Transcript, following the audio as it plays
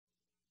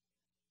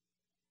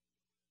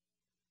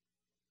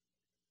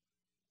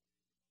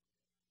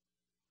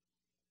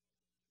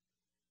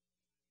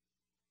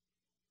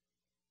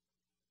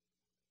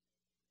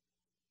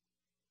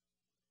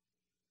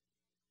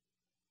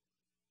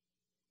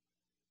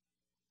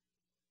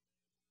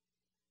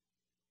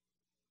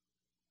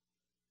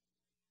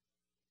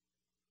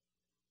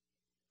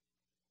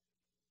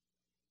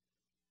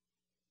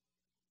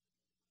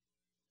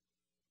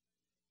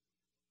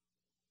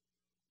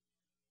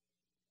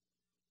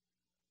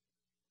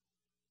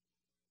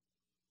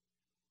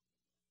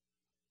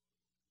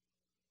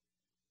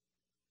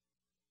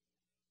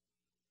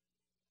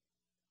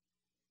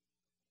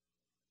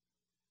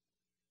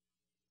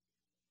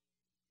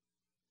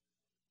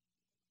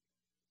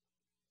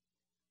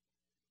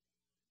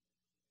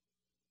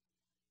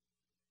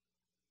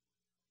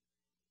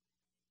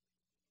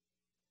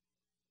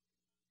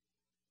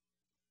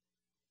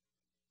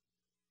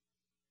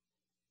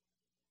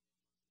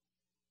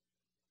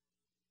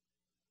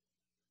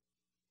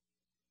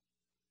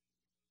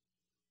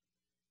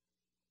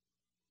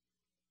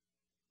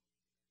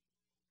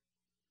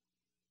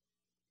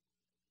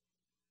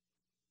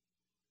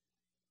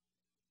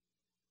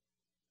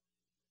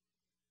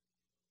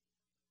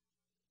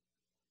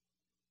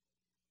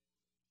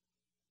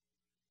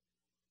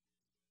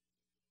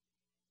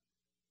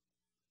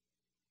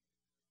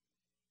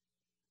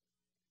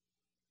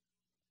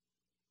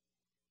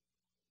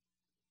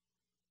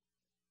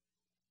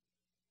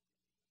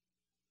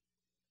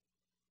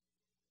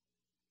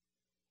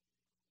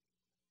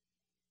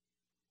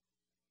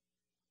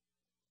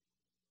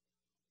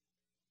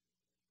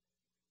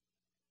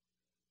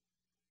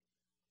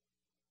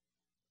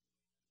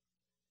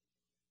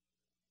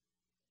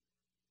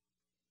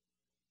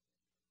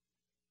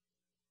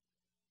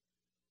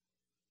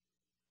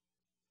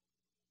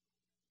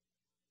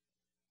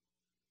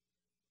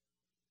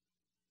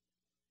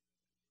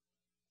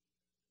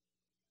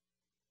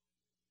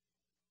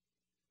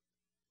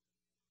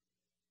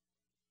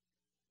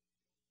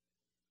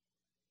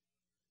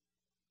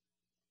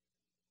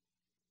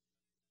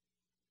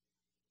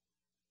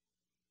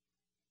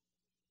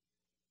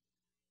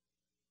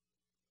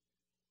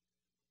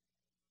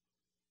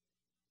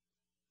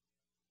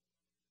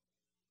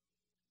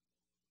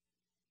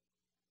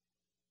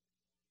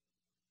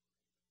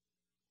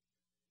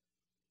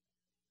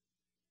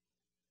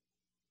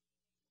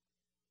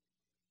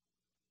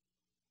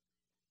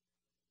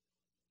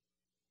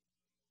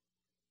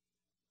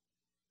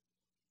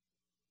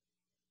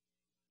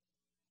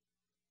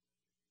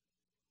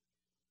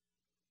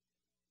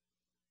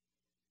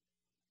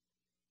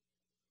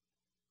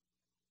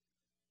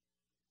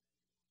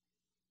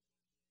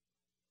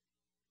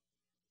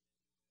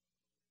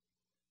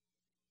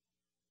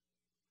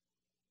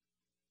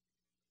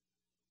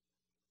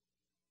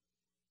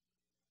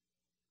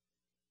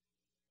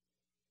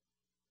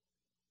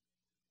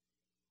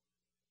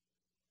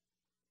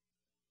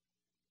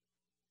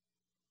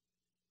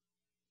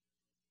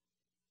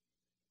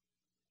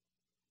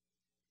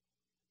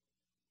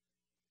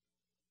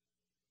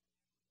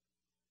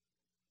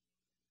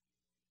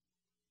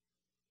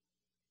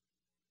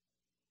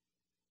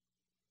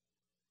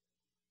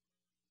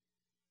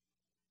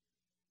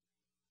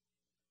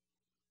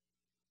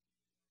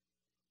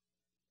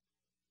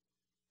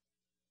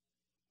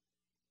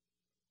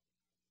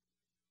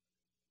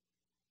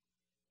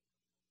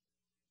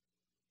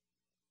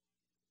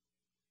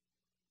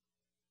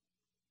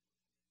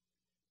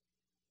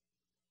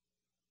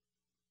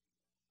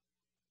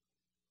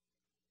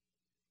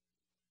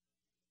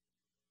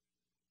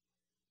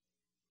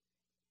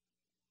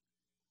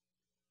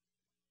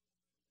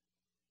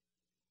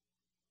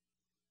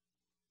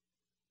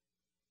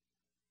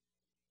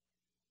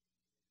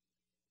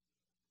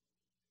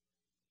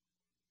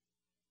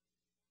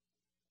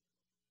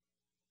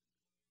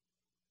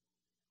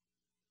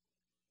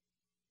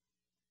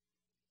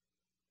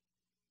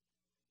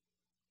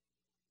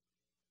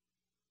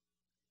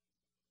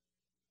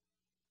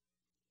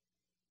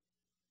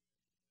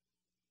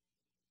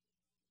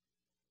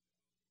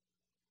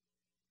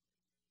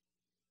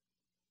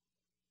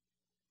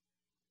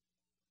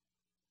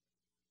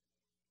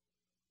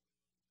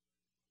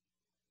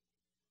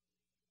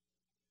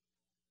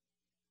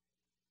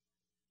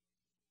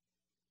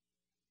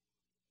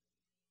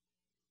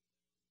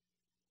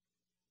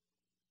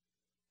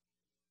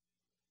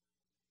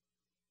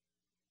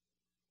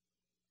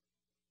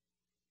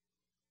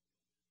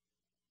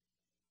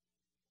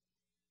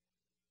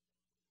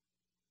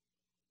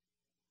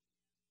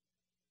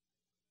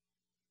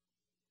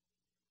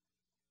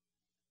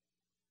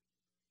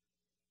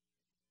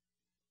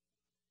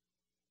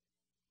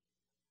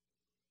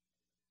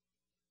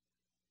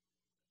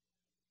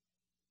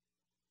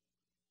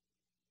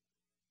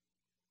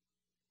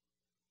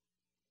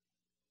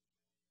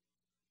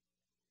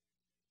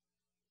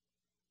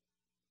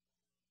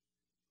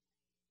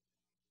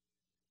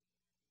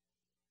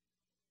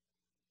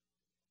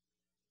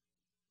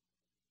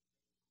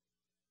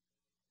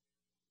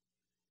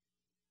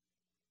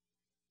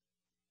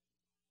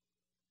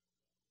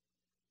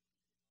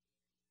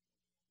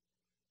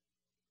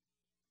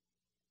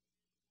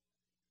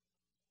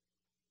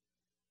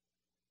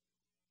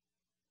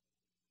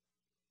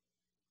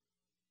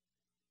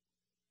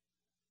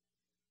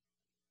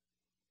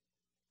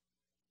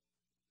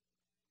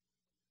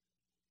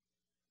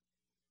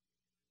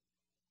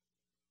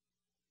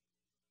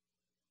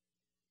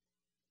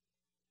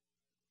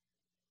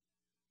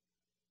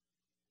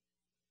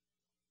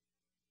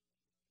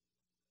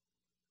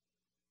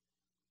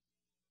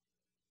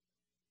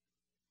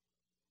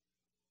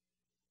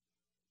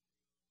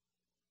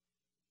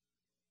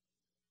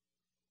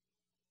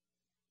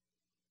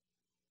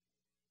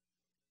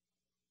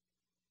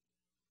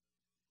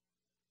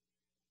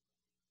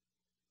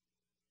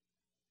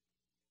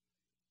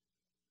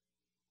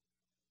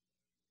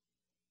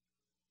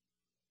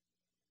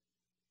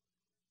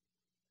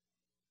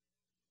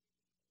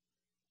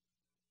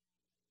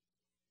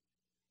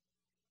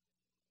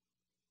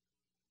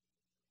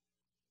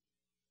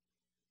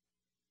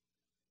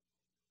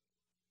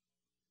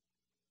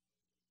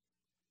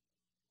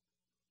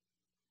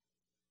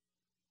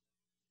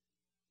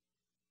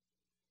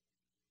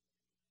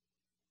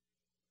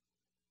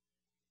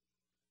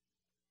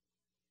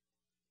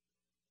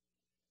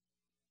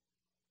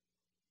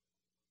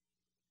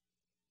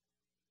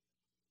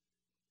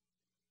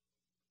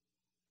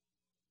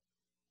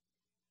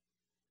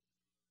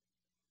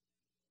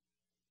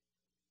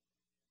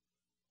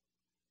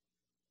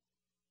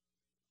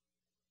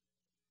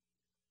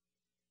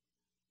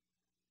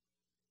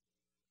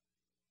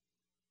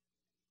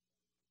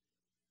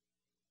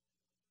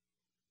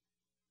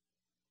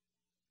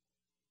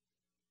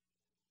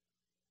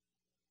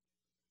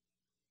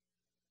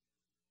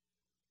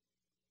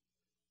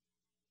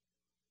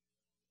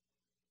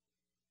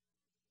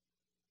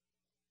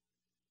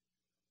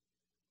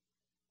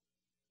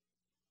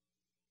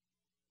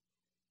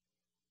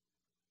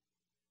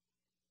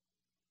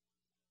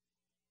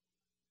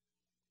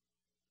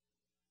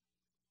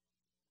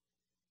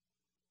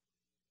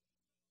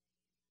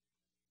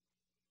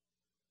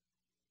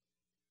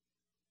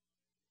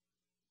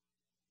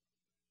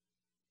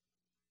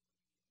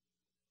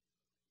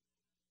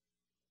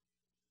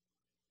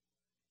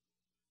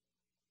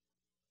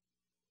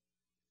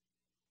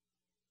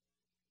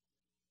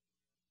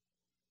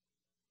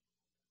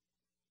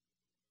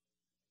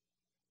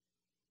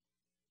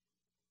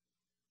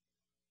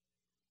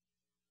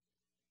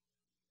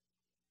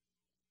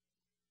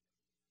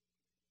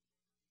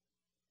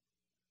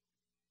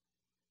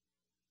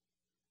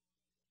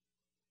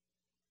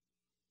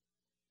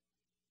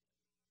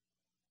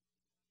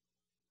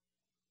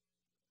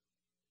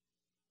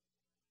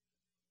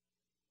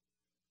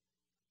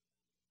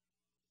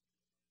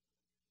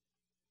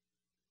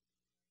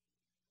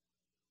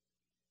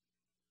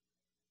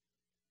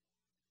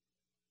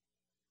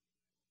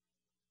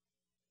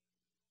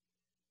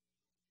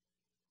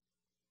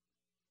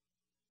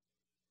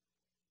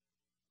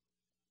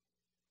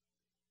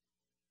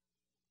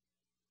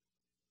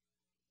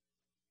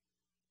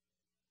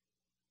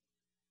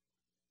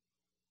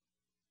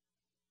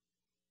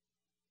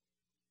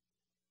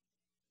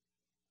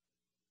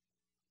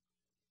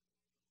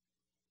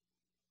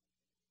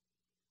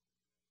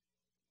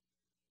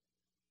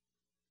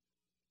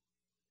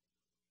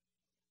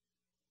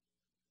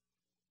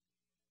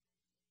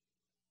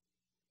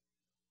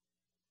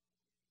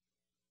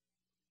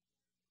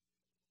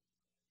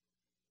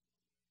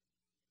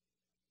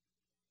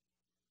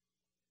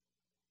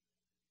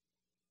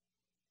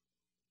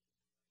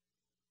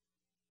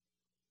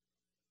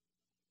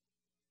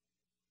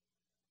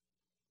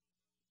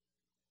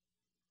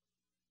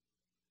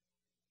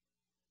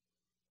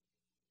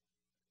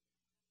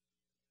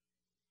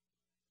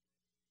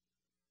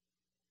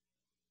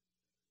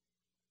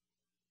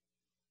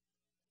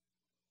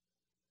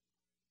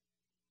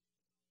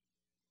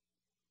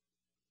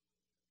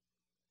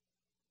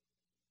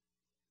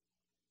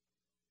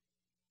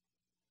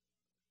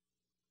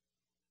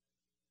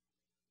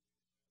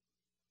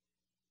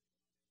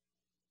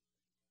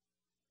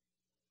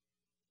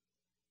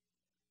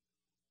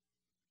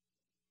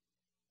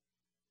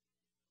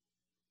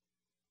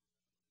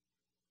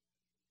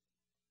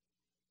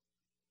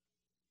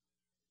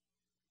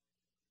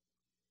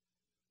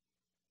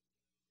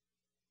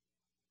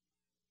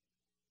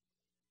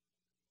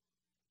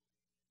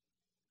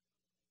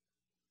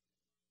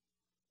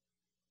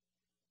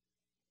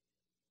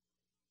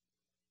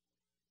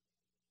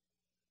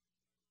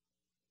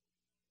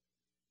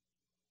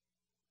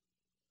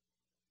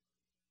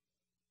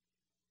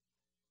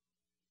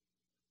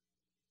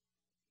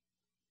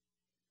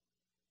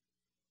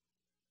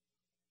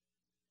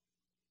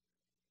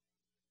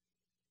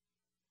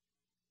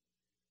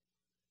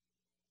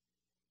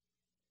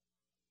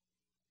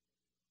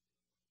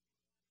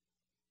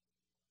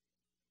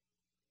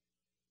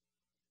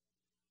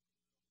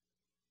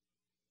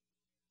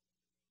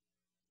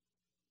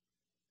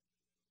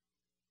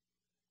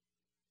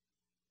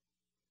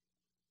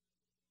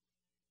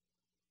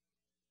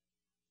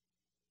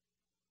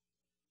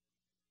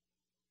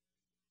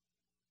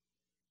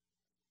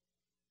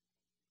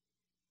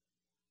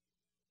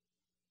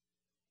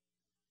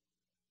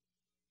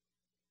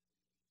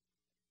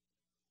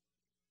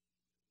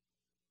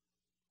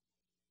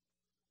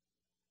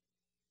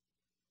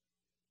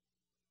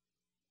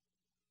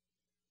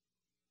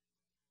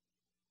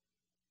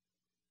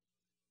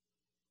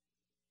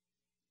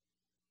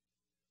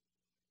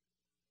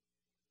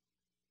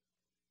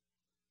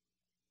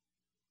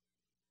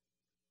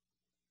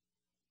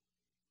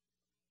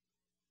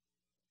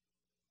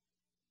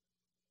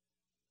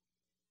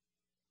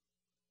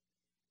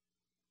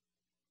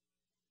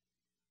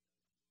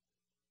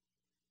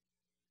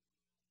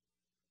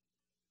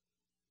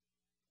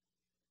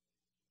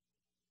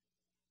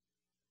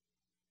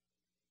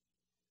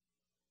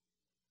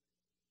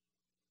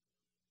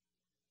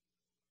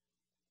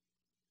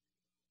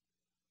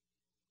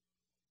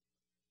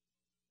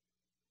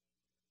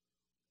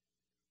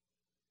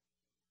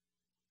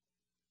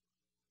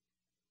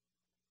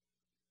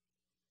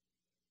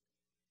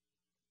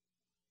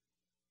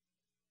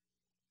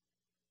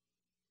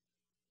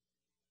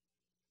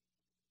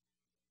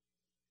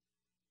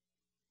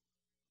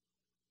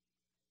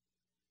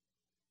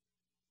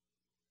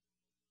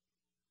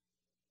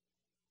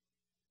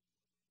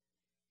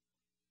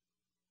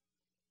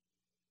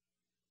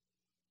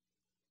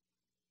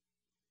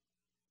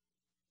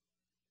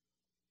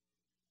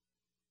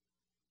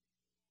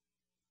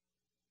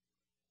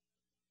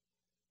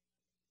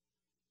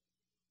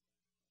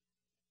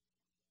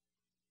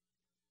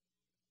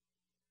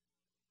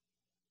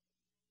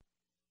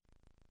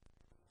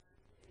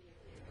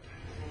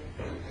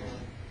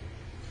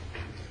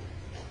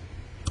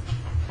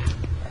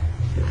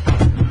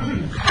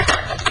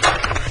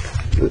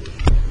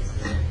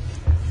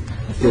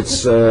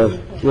It's a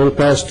little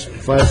past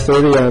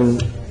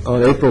 5:30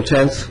 on April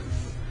 10th,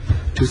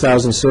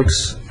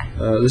 2006.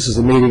 This is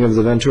the meeting of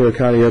the Ventura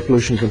County Air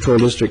Pollution Control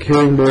District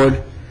Hearing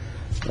Board.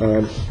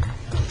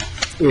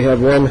 We have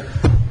one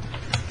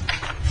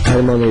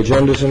item on the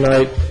agenda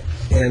tonight,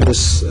 and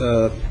this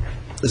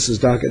is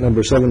docket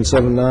number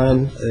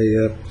 779,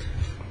 a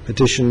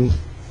petition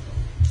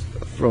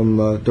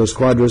from Dos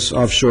Cuadras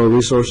Offshore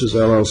Resources,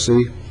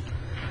 LLC.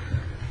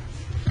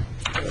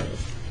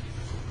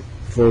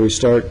 Before we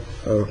start,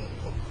 will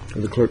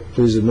the clerk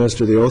please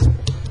administer the oath?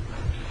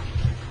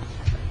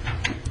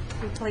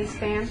 Please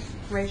stand.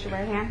 Raise your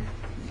right hand.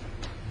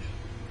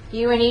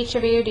 You and each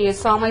of you, do you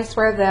solemnly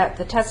swear that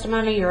the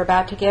testimony you're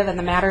about to give and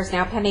the matters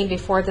now pending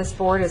before this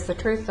board is the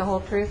truth, the whole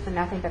truth, and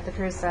nothing but the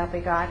truth, so help you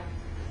God?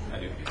 I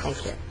do.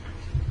 Thank you.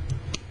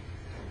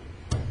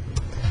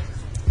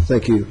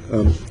 Thank you.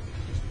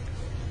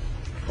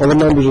 All the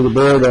members of the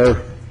board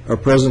are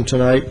present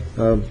tonight.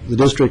 The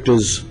district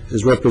is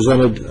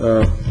represented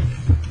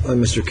by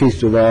Mr. Keith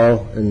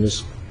Duval and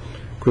Ms.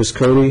 Chris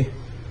Cody.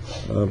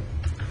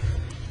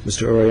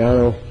 Mr.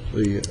 Oriano,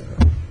 the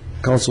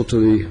counsel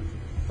to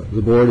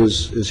the board,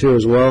 is here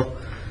as well.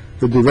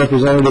 Would the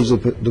representatives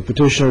of the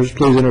petitioners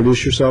please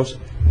introduce yourselves?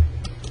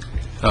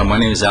 My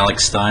name is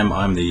Alex Stein.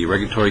 I'm the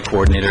Regulatory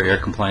Coordinator, Air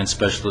Compliance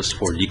Specialist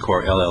for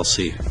DCOR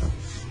LLC.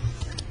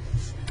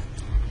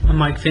 I'm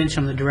Mike Finch.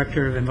 I'm the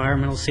Director of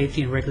Environmental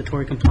Safety and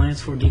Regulatory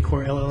Compliance for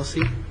DCOR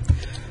LLC.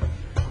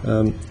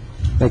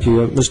 Thank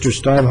you. Mr.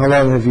 Stein, how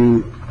long have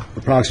you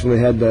approximately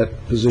had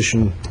that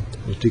position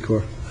with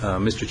DCOR?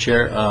 Mr.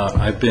 Chair,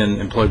 I've been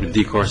employed with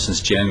DCOR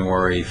since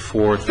January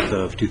 4th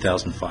of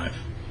 2005.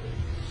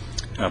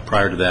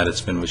 Prior to that,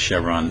 it's been with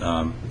Chevron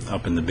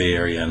up in the Bay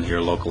Area and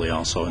here locally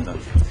also in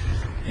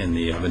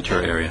the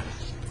Ventura area.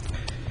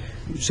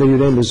 So your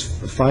name is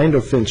Find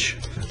or Finch?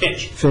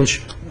 Finch.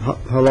 Finch.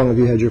 How long have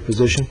you had your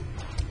position?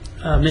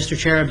 Mr.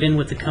 Chair, I've been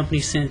with the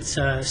company since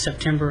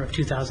September of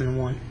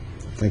 2001.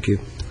 Thank you.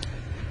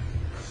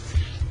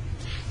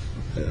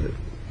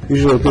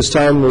 Usually at this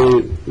time,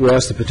 we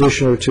ask the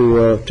petitioner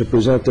to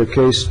present their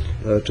case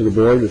to the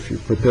board. If you're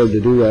prepared to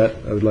do that,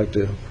 I would like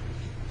to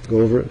go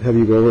over it, have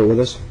you go over it with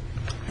us.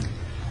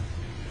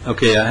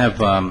 Okay, I have,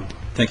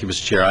 thank you,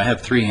 Mr. Chair. I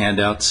have three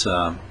handouts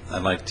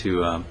I'd like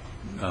to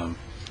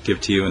give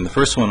to you. And the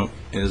first one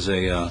is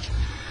a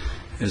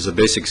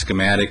basic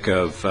schematic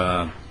of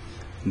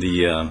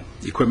the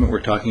equipment we're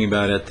talking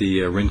about at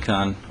the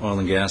Rincon Oil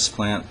and Gas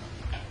plant.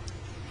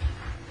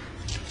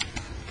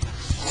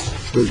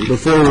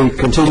 Before we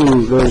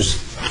continue, there's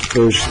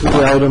three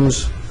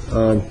items: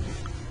 a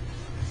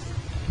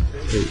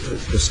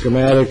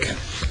schematic,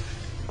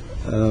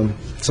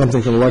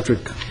 something from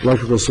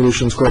Electrical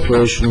Solutions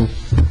Corporation,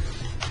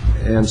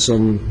 and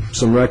some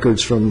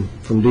records from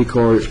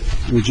DCOR.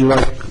 Would you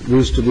like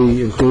these to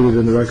be included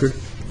in the record?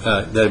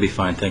 That'd be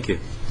fine. Thank you.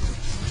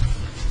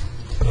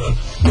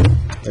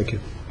 Thank you.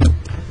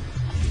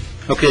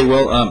 Okay.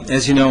 Well,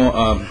 as you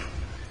know,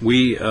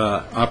 we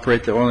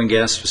operate the oil and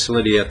gas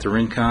facility at the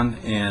Rincon,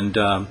 and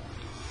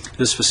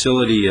this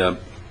facility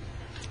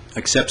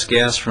accepts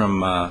gas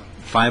from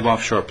 5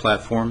 offshore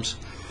platforms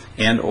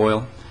and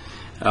oil.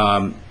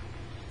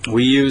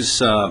 We use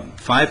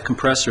 5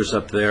 compressors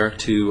up there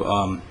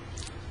to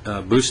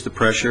boost the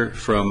pressure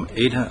from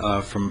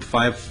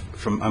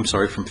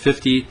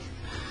 50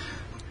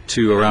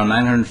 to around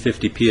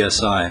 950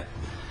 psi.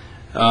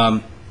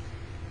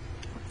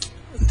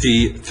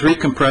 The 3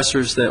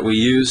 compressors that we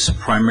use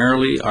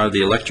primarily are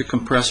the electric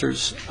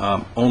compressors.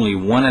 Only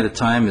one at a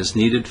time is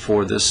needed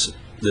for this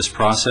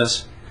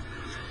process.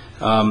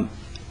 Back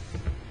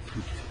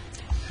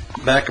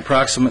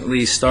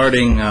approximately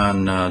starting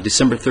on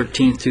December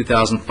 13th,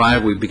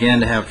 2005, we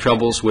began to have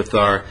troubles with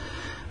our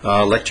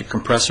electric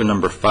compressor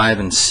number 5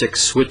 and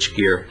 6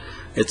 switchgear.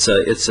 It's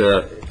a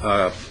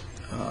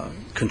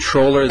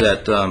controller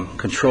that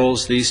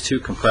controls these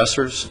 2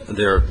 compressors.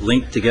 They're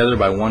linked together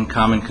by one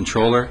common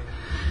controller.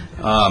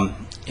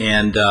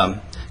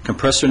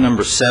 Compressor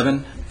number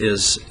 7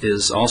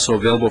 is also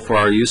available for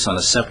our use on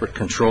a separate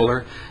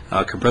controller.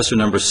 Compressor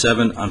number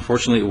 7,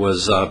 unfortunately,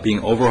 was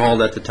being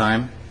overhauled at the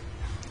time.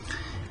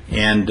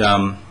 And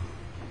I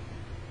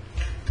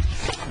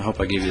hope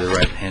I gave you the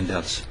right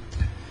handouts.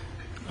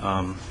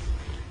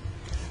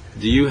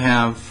 Do you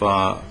have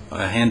a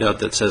handout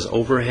that says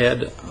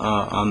overhead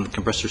on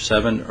compressor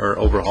 7 or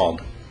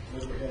overhauled?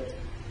 Overhead.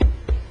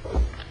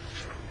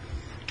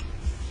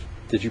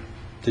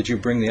 Did you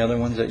bring the other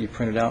ones that you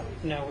printed out?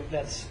 No,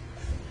 that's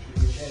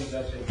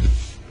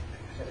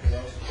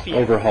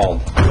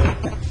overhauled.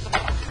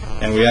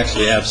 And we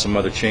actually have some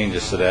other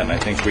changes to that, and I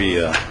think we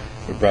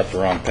brought the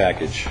wrong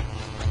package.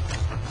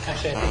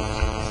 actually, I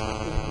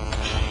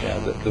think. Yeah,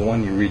 the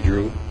one you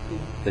redrew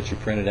that you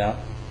printed out,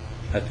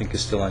 I think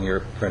is still on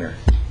your printer.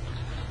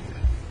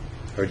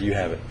 Or do you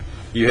have it?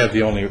 You have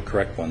the only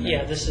correct one then.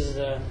 Yeah, this is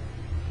the.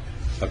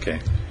 Okay.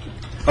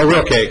 Oh,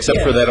 okay,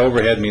 except for that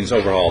overhead means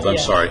overhauled. I'm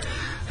Yeah. sorry.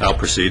 I'll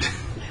proceed.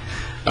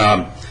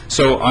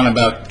 So on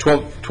about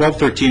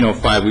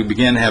 12/13/05, we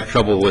began to have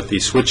trouble with the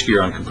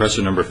switchgear on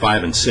compressor number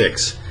 5 and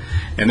 6.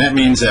 And that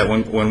means that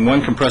when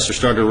one compressor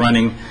started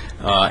running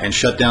and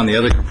shut down, the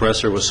other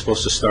compressor was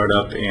supposed to start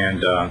up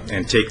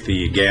and take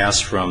the gas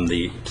from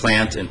the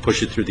plant and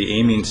push it through the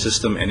amine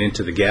system and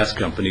into the gas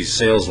company's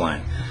sales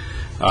line.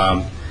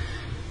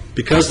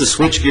 Because the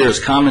switchgear is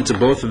common to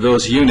both of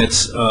those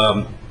units,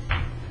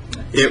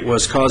 it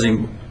was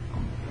causing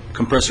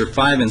compressor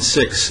 5 and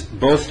 6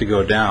 both to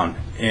go down.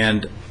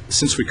 And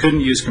since we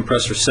couldn't use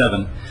compressor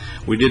 7,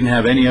 we didn't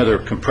have any other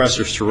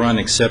compressors to run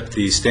except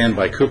the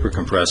standby Cooper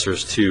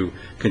compressors to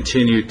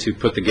continue to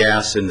put the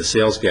gas in the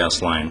sales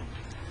gas line.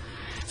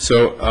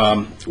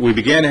 So we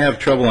began to have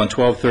trouble on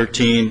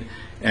 12/13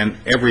 and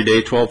every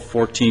day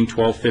 12/14,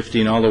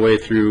 12/15, all the way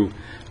through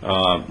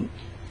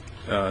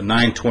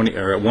 9/20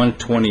 or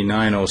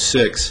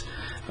 1/29/06.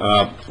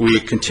 We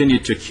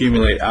continued to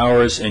accumulate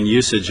hours and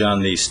usage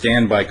on the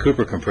standby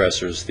Cooper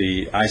compressors,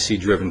 the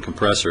IC-driven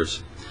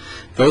compressors.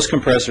 Those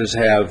compressors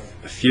have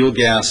fuel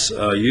gas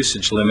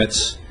usage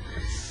limits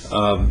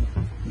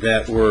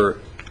that were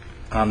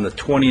on the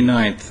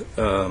 29th.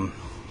 I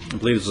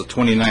believe it was the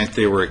 29th.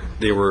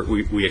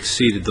 We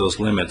exceeded those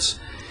limits.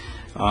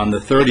 On the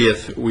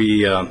 30th,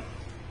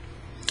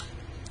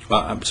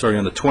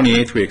 on the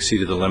 28th we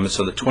exceeded the limits.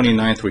 On the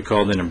 29th we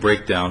called in a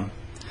breakdown,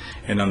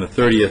 and on the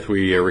 30th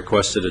we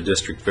requested a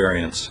district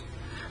variance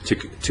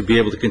to be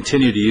able to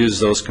continue to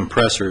use those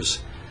compressors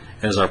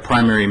as our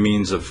primary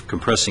means of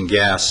compressing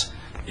gas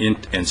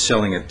and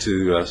selling it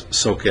to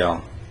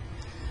SoCal.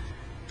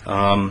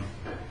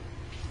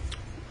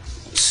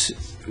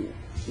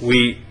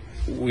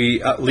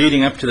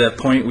 Leading up to that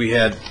point, we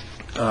had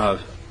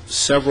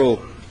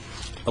several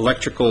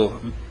electrical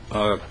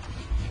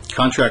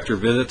contractor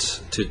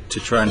visits to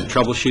try and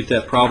troubleshoot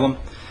that problem,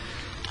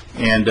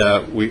 and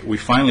we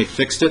finally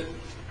fixed it.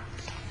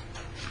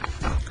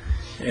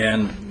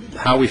 And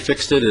how we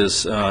fixed it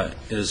is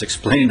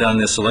explained on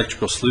this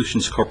Electrical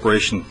Solutions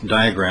Corporation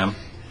diagram.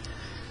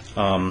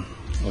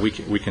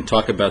 We can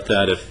talk about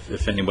that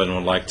if anyone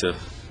would like to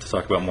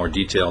talk about more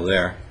detail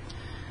there.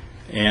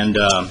 And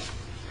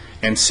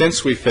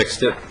since we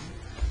fixed it,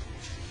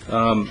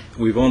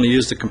 we've only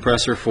used the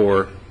compressor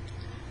for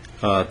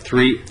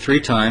three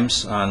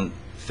times, on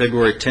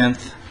February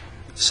 10th,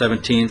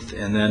 17th,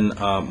 and then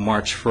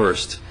March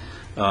 1st,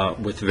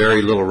 with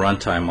very little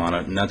runtime on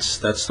it. And that's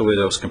the way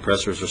those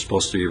compressors are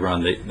supposed to be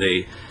run.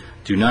 They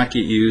do not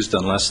get used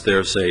unless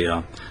there's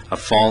a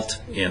fault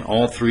in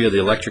all three of the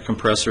electric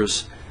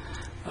compressors,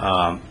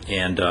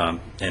 and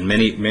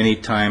many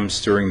times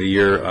during the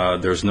year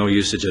there's no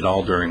usage at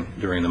all during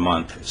the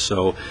month.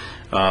 So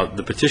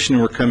the petition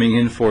we're coming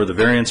in for, the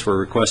variance we're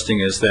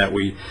requesting, is that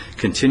we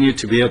continue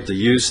to be able to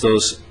use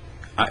those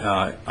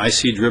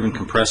IC-driven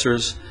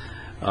compressors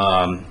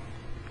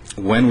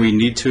when we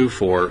need to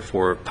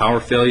for power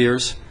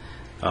failures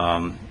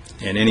and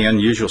any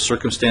unusual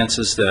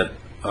circumstances that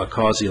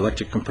cause the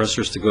electric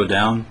compressors to go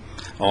down,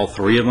 all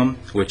three of them,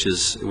 which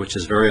is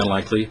very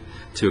unlikely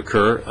to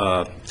occur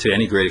to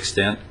any great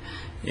extent.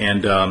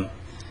 And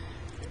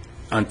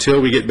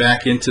until we get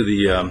back into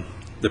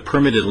the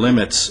permitted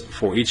limits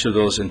for each of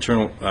those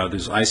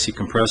those IC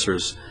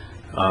compressors,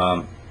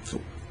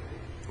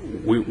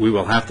 we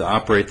will have to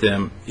operate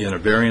them in a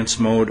variance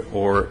mode,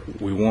 or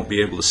we won't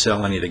be able to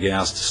sell any of the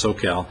gas to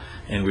SoCal,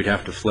 and we'd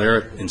have to flare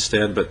it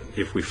instead. But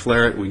if we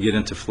flare it, we get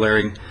into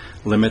flaring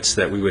limits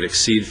that we would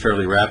exceed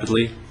fairly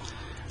rapidly.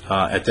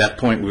 At that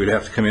point, we would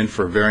have to come in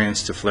for a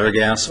variance to flare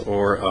gas,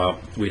 or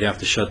we'd have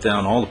to shut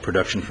down all the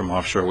production from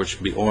offshore, which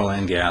would be oil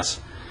and gas.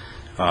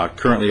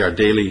 Currently, our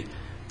daily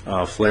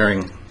our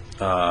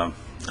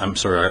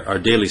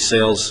daily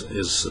sales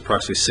is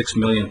approximately 6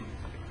 million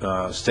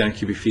standard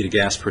cubic feet of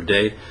gas per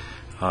day.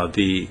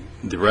 The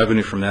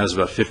revenue from that is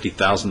about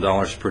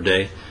 $50,000 per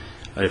day.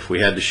 If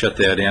we had to shut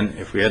that in,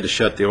 if we had to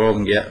shut the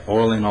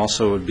oil in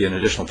also, it would be an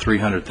additional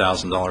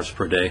 $300,000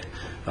 per day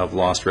of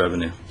lost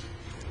revenue.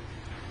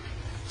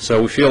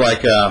 So we feel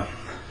like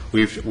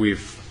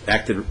we've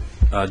acted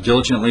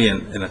diligently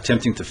in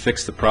attempting to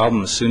fix the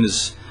problem as soon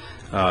as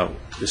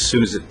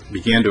it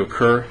began to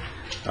occur,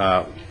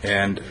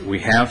 and we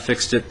have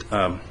fixed it.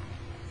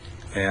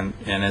 And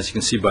as you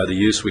can see by the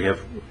use, we have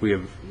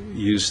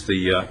used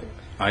the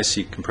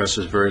IC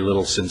compressors very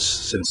little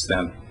since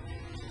then.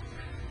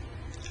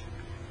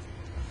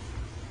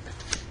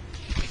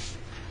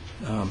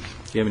 Do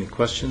you have any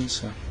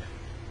questions?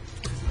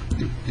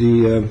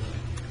 The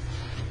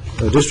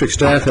district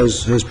staff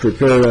has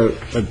prepared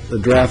a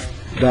draft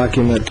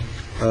document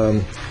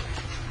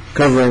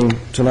covering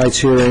tonight's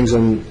hearings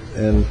and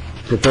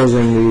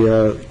proposing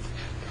the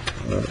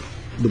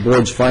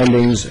board's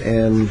findings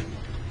and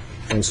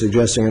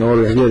suggesting an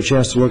order. Have you had a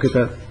chance to look at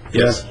that?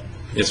 Yes.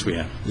 Yes, we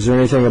have. Is there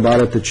anything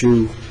about it that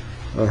you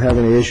have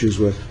any issues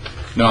with?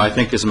 No, I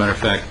think, as a matter of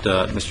fact,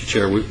 Mr.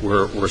 Chair,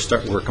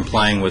 we're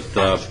complying with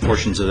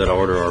portions of that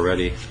order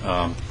already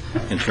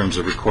in terms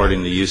of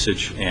recording the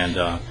usage and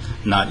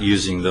not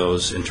using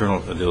those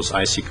those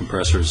IC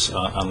compressors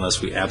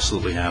unless we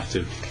absolutely have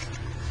to.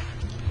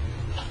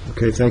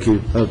 Okay, thank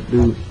you.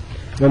 Do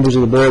members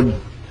of the board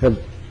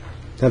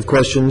have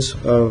questions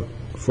for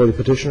the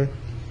petitioner?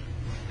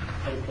 I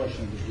have a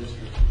question of the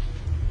district.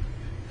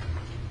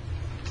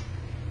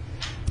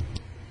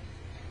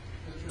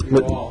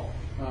 But- Duvall.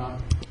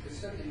 You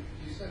said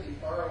the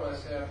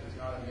ROSF is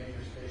not a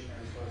major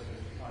stationary source as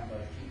defined by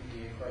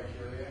EPA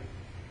criteria?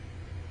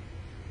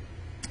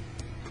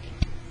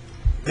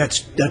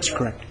 That's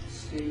correct.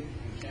 State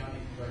and county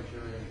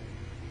criteria?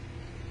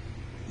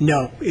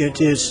 No,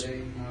 it is, Are they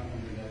not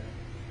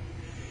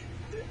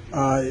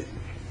under that?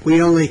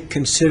 we only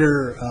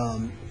consider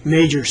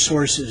major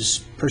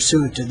sources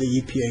pursuant to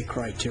the EPA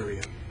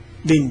criteria,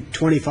 being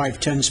 25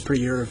 tons per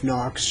year of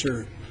NOx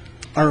or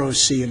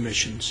ROC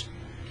emissions,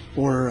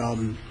 or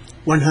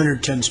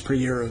 100 tons per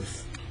year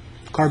of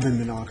carbon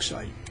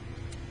monoxide.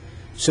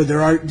 So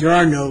there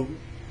are no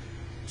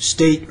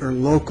state or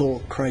local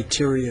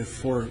criteria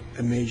for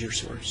a major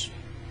source.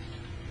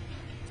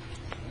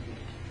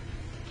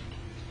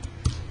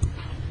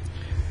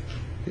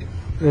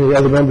 Any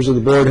other members of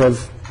the board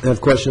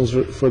have questions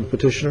for the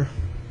petitioner?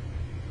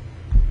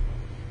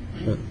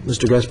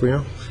 Mr.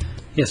 Gasparino?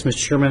 Yes, Mr.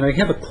 Chairman, I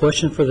have a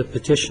question for the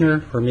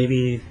petitioner, or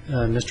maybe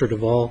Mr.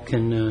 Duvall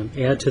can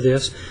add to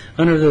this.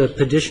 Under the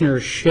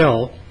petitioner's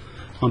shell,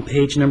 on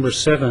page number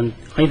 7,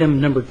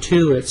 item number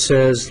 2, it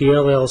says the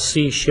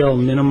LLC shall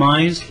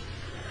minimize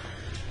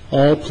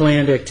all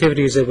planned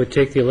activities that would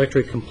take the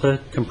electric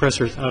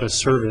compressors out of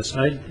service.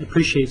 I'd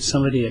appreciate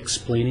somebody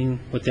explaining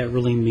what that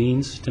really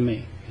means to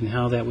me and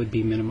how that would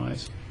be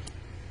minimized.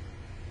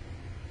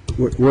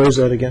 Where is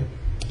that again?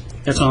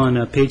 That's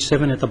on page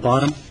 7 at the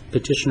bottom,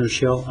 petitioner's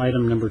shell,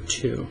 item number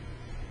 2,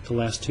 the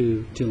last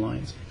two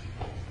lines.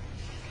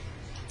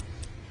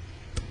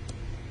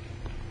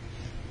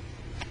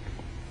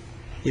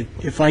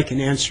 If I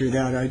can answer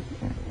that, I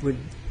would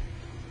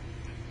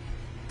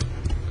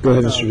Go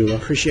ahead, Mr. Duvall.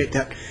 appreciate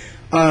that.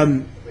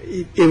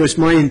 It was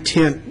my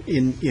intent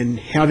in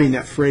having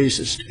that phrase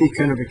as to be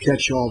kind of a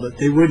catch-all, that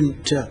they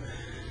wouldn't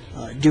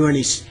do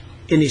any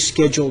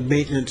scheduled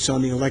maintenance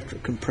on the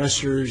electric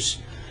compressors.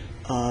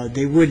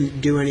 They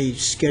wouldn't do any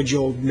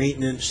scheduled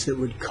maintenance that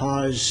would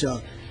cause,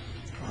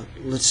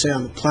 let's say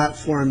on the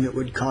platform, that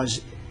would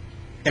cause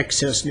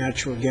excess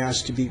natural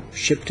gas to be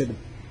shipped to the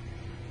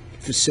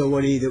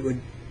facility, that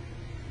would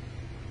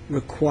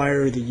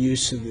require the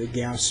use of the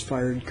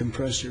gas-fired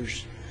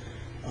compressors.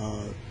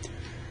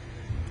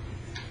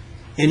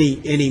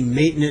 Any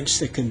maintenance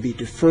that can be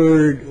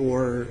deferred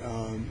or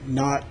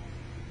not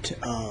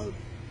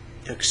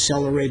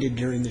accelerated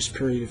during this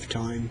period of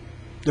time,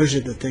 those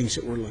are the things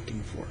that we're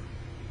looking for.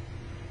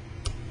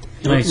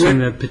 And I assume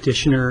the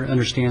petitioner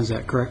understands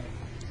that, correct?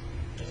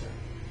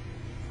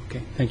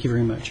 Okay, thank you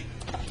very much.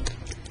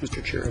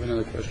 Mr. Chair, I have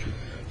another question.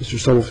 Mr.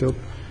 Stubblefield?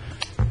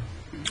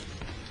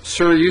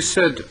 Sir, you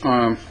said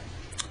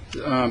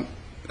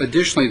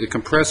additionally the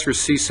compressor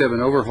C7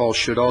 overhaul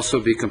should also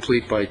be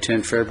complete by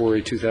 10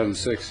 February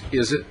 2006.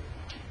 Is it?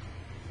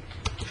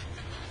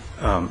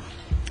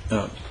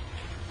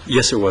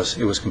 Yes, it was.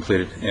 It was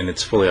completed, and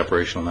it's fully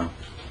operational now.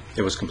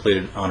 It was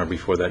completed on or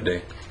before that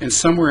day. And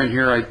somewhere in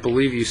here, I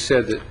believe you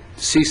said that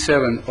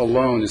C7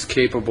 alone is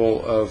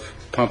capable of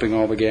pumping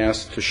all the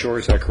gas to shore.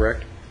 Is that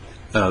correct?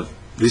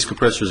 These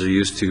compressors are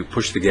used to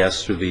push the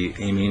gas through the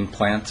amine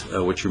plant,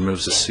 which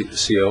removes the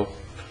CO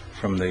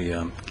from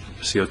the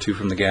CO2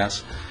 from the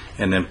gas,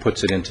 and then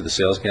puts it into the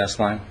sales gas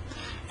line.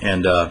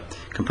 And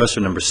compressor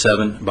number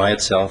 7 by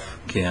itself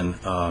can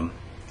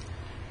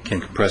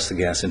compress the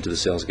gas into the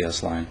sales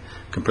gas line.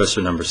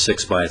 Compressor number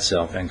 6 by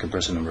itself and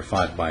compressor number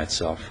 5 by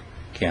itself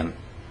can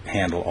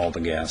handle all the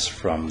gas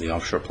from the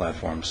offshore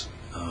platforms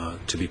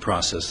to be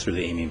processed through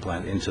the amine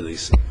plant into the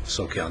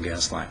SoCal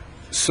gas line.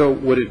 So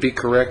would it be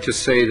correct to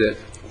say that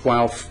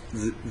while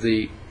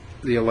the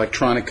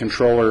electronic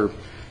controller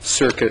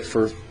circuit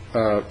for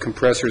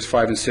compressors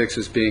 5 and 6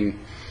 is being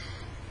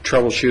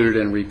troubleshooted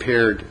and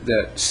repaired,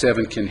 that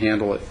 7 can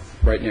handle it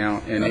right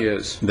now and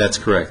is? That's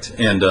correct.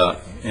 And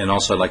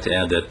also I'd like to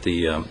add that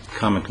the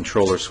common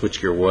controller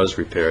switchgear was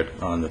repaired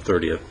on the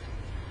 30th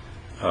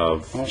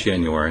of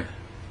January.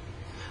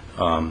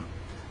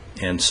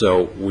 And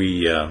so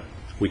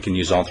we can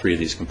use all 3 of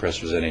these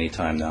compressors at any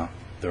time now.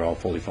 They're all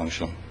fully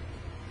functional.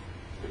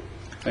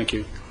 Thank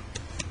you.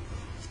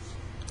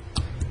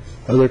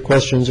 Other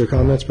questions or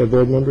comments by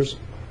board members?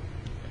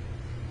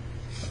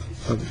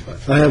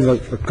 I have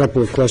a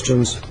couple of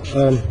questions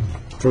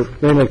for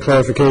mainly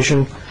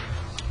clarification.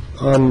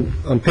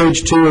 On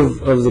page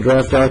 2 of the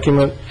draft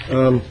document,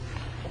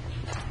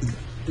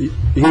 it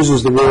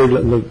uses the word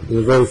in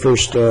the very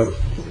first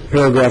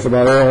paragraph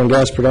about oil and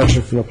gas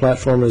production from the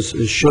platform is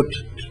shipped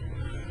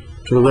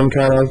to the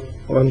Rincon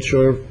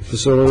onshore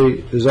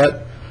facility. Is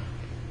that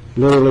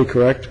literally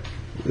correct?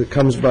 It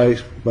comes by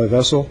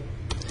vessel?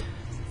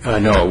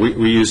 No,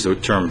 we use the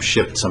term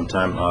shipped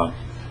sometime,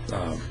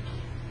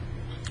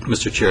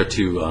 Mr. Chair,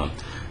 to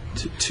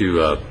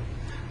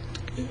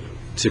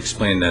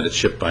explain that it's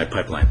shipped by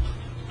pipeline.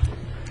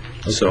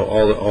 Okay. So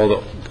all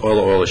the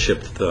oil is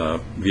shipped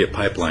via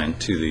pipeline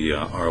to the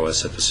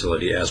ROSF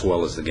facility as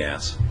well as the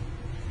gas.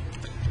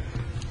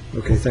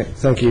 Okay,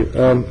 thank you.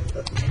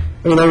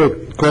 Another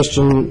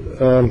question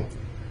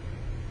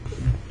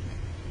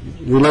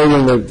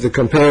relating the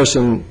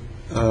comparison,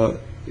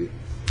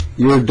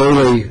 your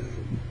daily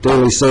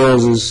daily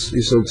sales is,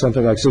 you said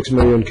something like 6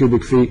 million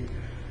cubic feet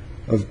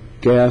of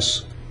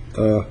gas,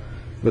 but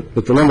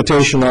the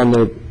limitation on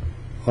the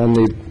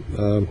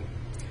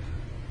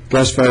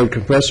gas-fired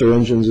compressor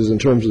engines is in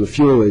terms of the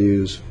fuel they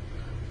use.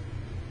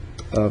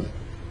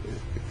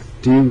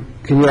 Can you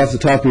off the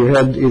top of your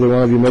head, either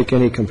one of you, make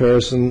any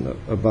comparison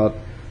about,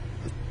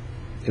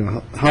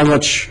 how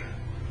much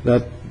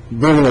that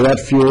burning of that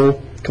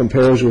fuel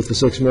compares with the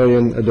 6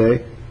 million a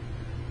day?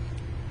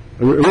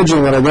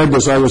 Originally, when I read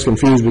this, I was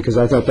confused because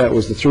I thought that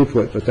was the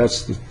throughput, but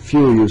that's the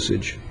fuel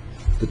usage,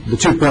 the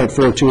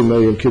 2.42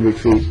 million cubic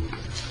feet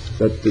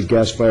that the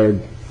gas-fired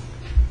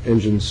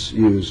engines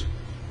use.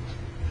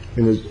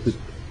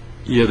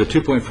 Yeah, the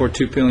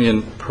 2.42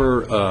 billion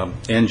per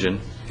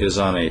engine is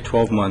on a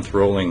 12-month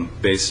rolling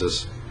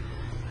basis.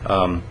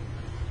 And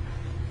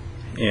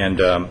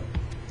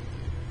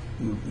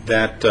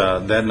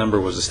that number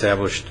was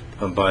established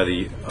by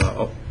the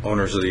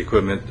owners of the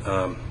equipment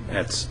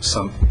at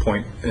some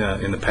point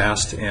in the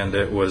past, and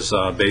it was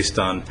based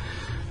on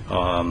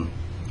a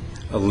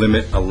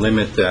limit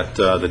that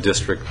the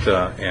district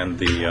and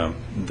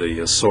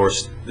the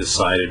source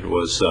decided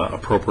was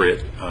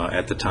appropriate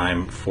at the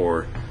time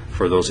for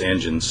those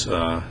engines,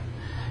 and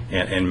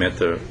met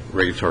the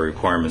regulatory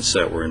requirements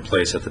that were in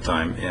place at the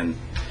time. And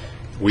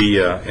we,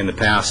 in the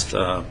past,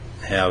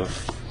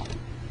 have,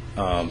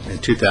 in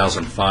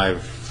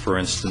 2005, for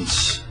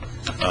instance,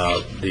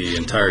 the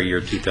entire year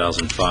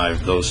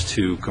 2005, those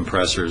two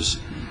compressors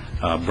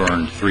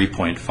burned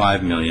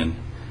 3.5 million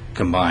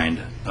combined,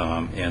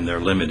 and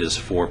their limit is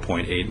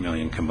 4.8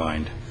 million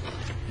combined.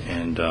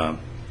 And I'm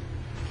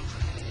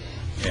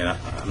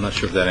not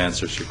sure if that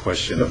answers your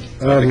question,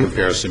 the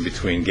comparison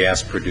between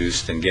gas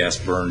produced and gas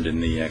burned in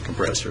the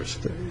compressors.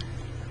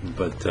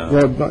 But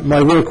well, my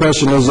real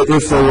question is,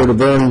 if they were to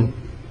burn,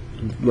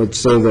 let's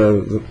say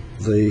the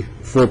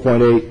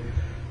 4.8,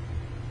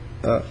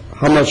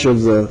 how much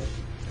of the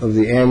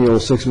annual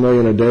 6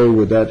 million a day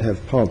would that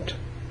have pumped?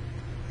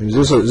 Is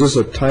this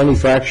a tiny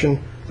fraction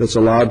that's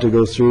allowed to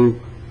go through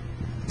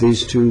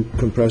these two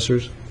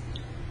compressors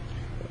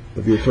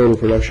of your total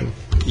production?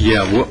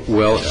 yeah,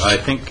 well, I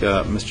think,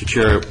 Mr.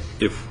 Chair,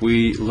 if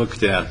we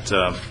looked at,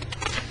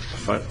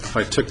 if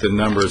I took the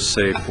numbers,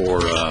 say, for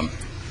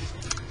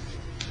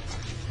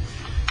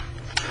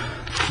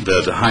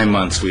the high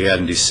months we had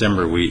in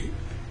December, we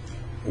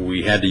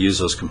had to use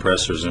those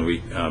compressors, and we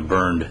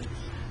burned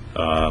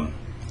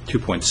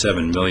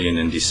 2.7 million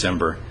in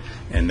December,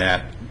 and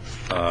that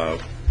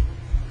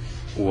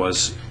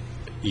was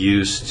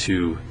used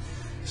to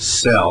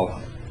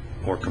sell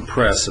or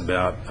compress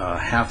about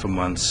half a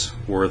month's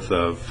worth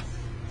of,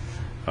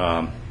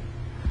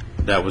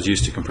 that was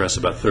used to compress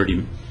about 6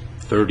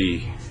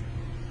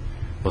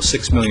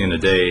 million a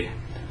day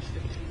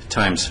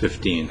times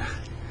 15,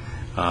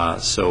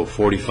 so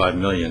 45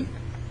 million.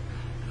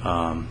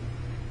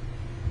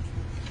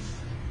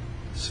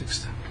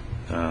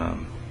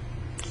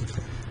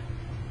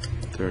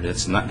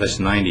 That's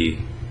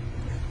 90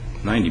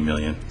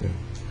 million,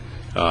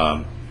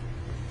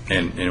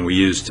 and we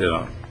used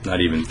not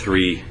even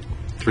 3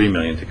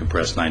 million to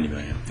compress 90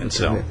 million and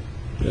sell.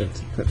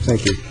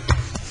 Thank you.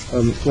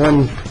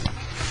 One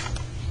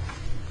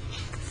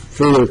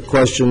further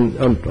question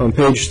on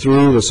page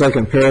 3, the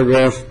second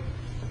paragraph.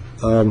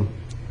 The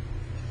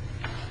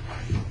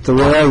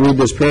way I read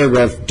this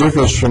paragraph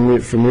differs from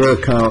your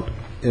account.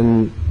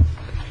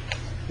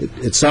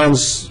 It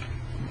sounds,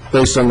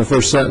 based on the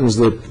first sentence,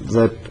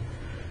 that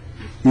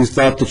you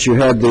thought that you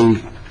had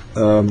the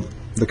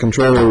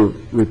controller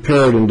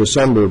repaired in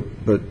December,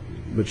 but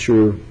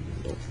your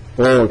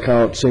oil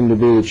account seemed to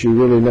be that you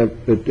really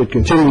it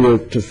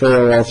continued to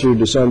fail all through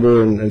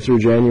December and through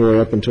January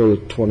up until the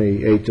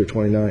 28th or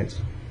 29th.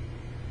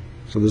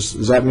 So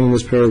does that mean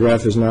this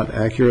paragraph is not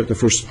accurate? The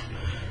first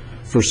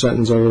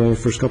sentence over there, the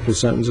first couple of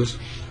sentences?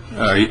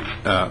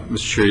 Mr.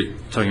 Chair, you're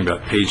talking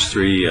about page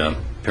 3,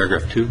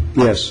 paragraph 2?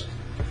 Yes.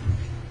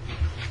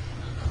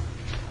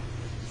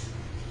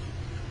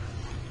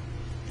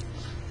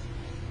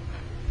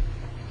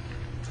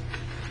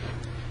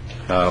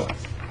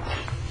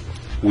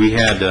 We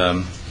had,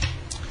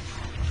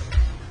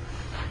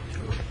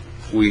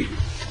 we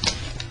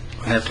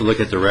have to look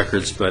at the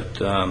records,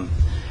 but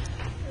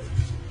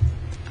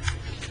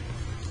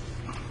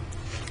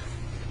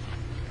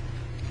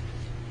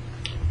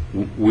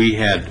we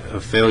had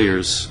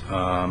failures,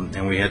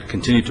 and we had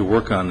continued to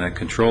work on that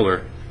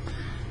controller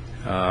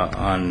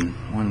on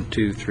 1,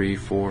 2, 3,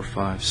 4,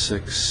 5,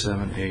 6,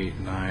 7, 8,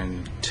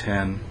 9,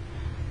 10,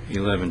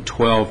 11,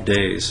 12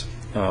 days.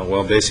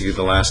 Well, basically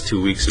the last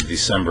 2 weeks of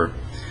December,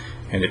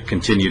 and it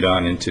continued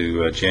on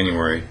into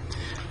January.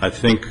 I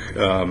think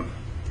the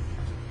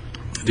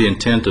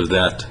intent of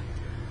that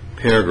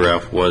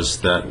paragraph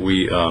was that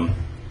we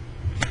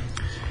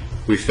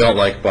felt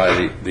like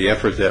by the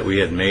effort that we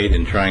had made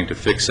in trying to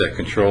fix that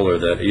controller,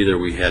 that either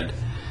we had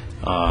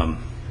a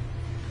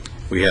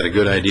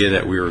good idea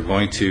that we were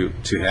going to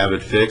have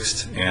it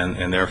fixed,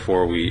 and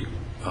therefore we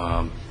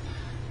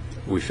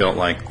felt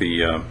like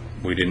we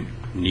didn't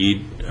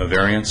need a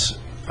variance,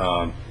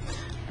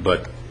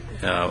 but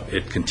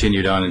it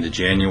continued on into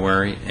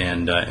January,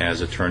 and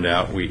as it turned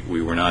out,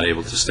 we were not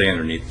able to stay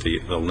underneath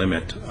the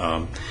limit.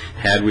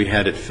 Had we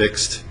had it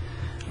fixed,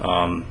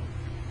 I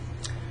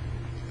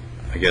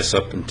guess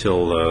up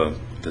until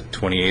the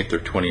 28th or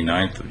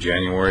 29th of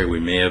January, we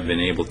may have been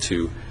able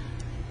to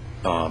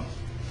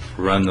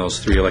run those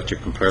 3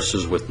 electric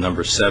compressors with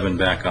number 7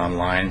 back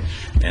online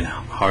and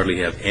hardly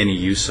have any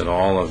use at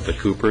all of the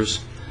Coopers,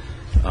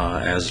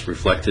 as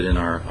reflected in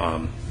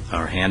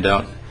our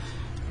handout.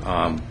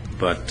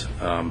 But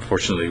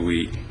fortunately,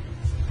 we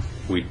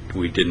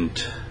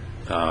didn't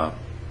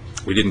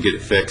get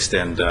it fixed,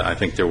 and I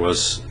think there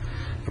was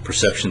a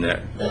perception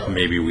that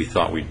maybe we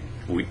thought we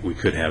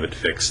could have it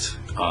fixed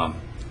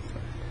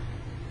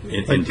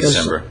in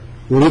December.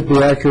 Would it be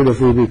accurate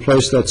if we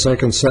replaced that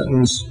second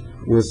sentence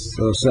with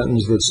a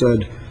sentence that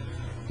said,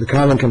 the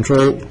common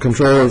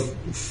controller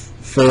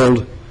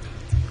failed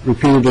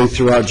repeatedly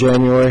throughout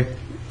January?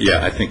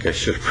 Yeah, I think I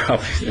should have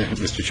probably,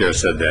 Mr. Chair,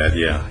 said that,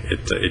 yeah.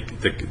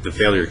 The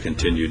failure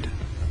continued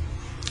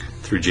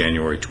through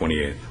January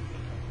 28th.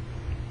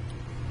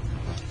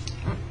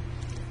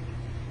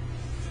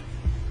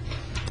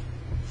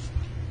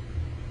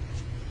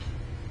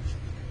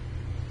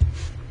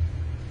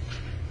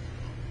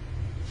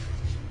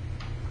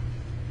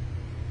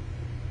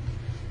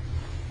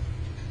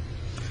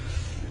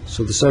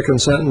 So the second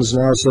sentence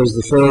now says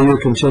the failure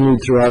continued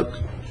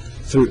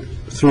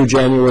through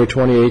January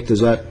 28th. Is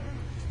that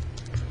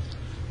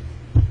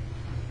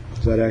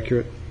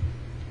accurate?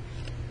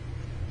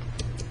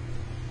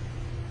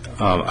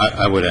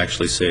 I would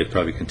actually say it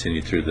probably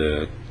continued through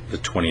the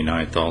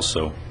 29th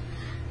also,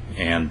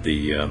 and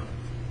the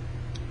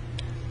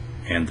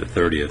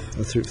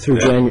 30th. Through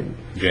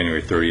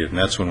January 30th, and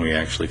that's when we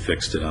actually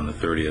fixed it, on the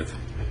 30th.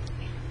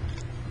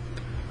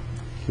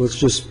 Let's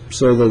just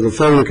say that the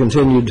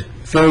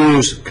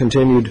failures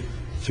continued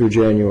through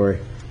January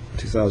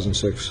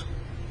 2006.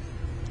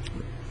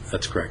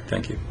 That's correct.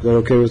 Thank you. Is that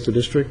okay with the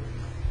district?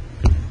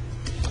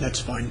 That's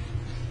fine.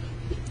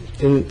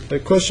 In a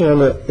question on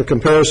the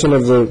comparison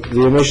of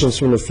the emissions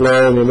from the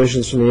flare and the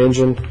emissions from the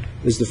engine,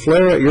 is the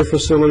flare at your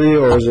facility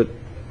or is it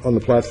on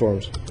the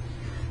platforms?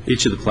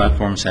 Each of the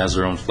platforms has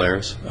their own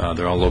flares.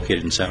 They're all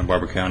located in Santa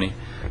Barbara County.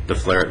 The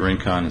flare at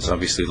Rincon is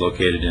obviously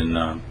located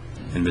in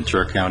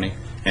Ventura County,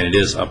 and it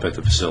is up at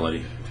the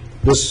facility.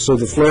 So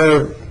the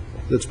flare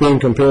that's being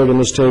compared in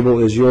this table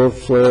is your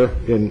flare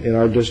in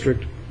our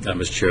district?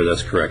 Mr. Chair,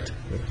 that's correct.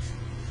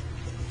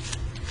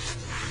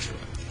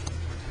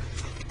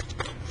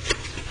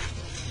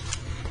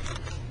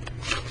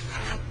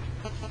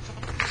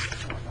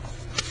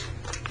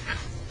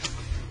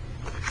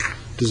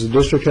 Does the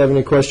district have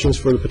any questions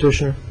for the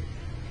petitioner?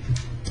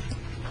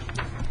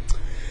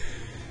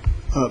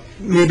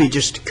 Maybe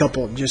just a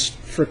couple, just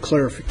for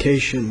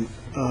clarification.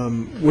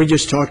 We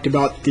just talked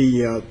about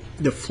the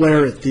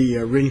flare at the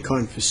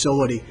Rincon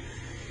facility.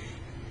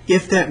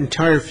 If that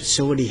entire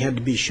facility had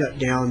to be shut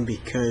down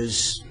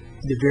because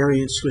the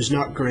variance was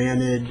not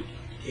granted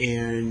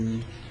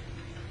and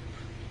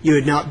you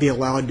would not be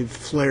allowed to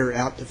flare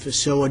out the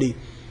facility,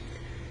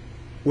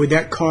 would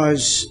that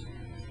cause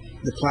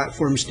the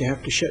platforms to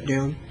have to shut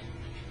down?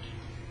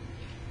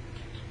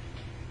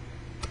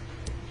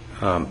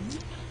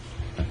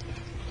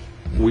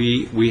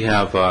 We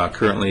have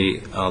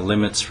currently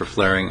limits for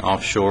flaring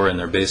offshore, and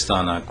they're based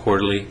on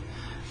quarterly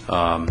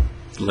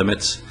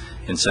limits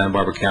in Santa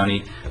Barbara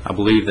County. I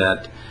believe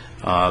that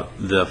one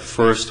of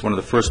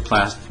the first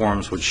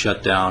platforms would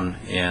shut down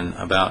in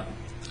about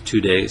 2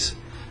 days.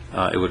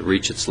 It would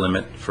reach its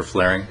limit for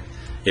flaring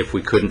if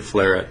we couldn't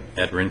flare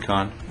at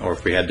Rincon, or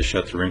if we had to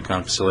shut the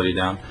Rincon facility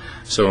down.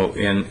 So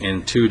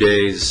in 2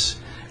 days,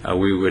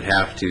 we would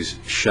have to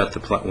shut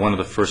one of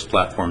the first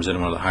platforms in,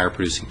 one of the higher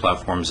producing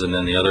platforms, and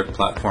then the other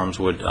platforms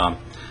would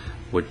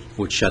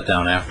shut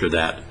down after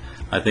that.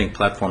 I think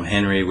platform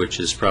Henry, which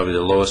is probably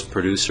the lowest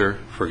producer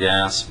for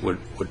gas,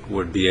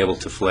 would be able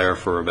to flare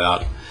for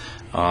about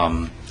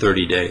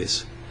 30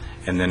 days,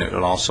 and then it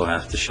would also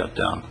have to shut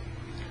down.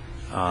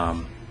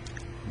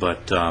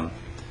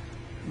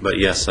 But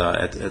yes,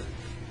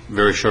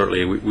 very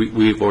shortly,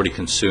 we've already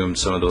consumed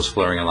some of those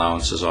flaring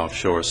allowances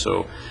offshore,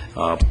 so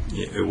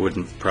it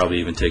wouldn't probably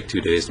even take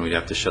 2 days, and we'd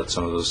have to start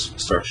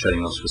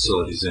shutting those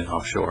facilities in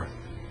offshore.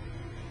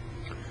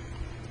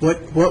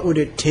 What would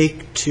it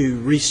take to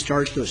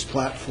restart those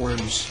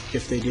platforms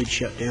if they did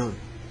shut down?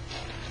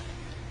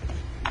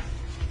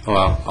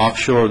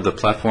 Offshore, the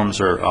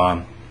platforms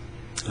are,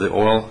 the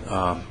oil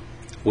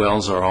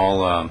wells are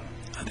all, I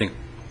think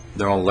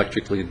they're all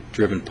electrically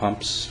driven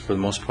pumps for the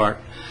most part.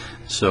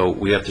 So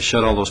we have to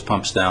shut all those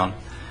pumps down.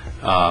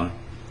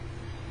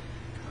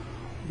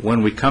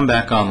 When we come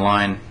back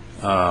online,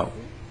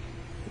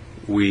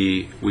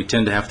 we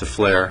tend to have to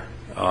flare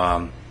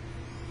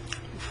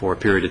for a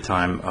period of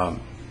time,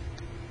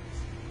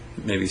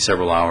 maybe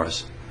several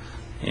hours,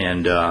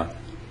 and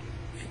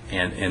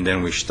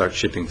then we start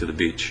shipping to the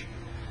beach.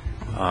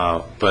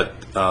 But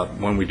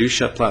when we do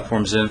shut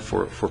platforms in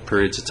for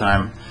periods of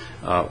time,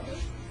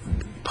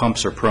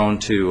 pumps are prone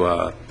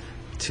to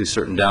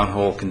certain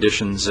downhole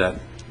conditions that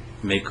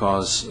may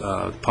cause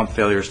pump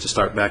failures to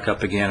start back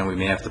up again, and we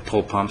may have to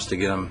pull the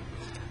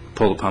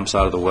pumps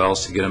out of the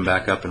wells to get them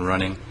back up and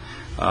running.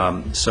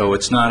 So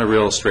it's not a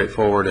real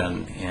straightforward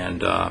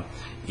and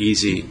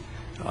easy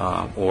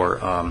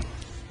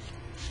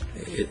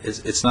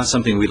it's not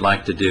something we'd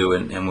like to do,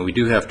 and when we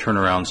do have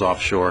turnarounds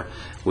offshore,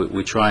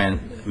 we try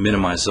and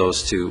minimize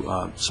those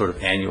to sort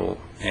of annual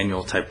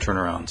type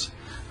turnarounds.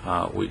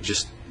 We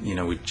just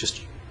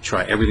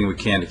try everything we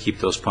can to keep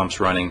those pumps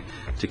running,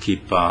 to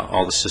keep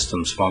all the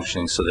systems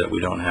functioning so that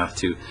we don't have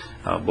to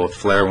both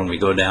flare when we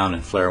go down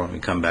and flare when we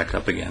come back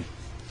up again.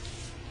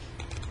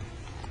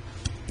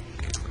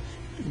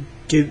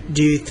 Do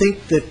you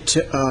think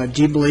that,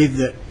 do you believe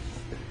that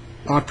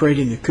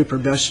operating the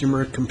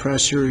Cooper-Bessemer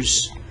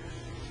compressors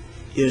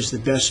is the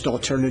best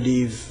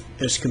alternative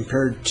as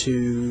compared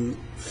to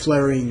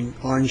flaring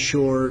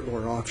onshore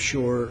or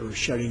offshore or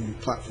shutting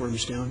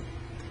platforms down?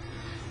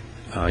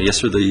 Yes,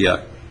 sir.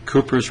 The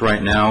Coopers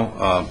right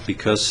now,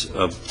 because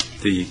of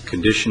the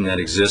condition that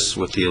exists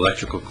with the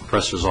electrical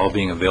compressors all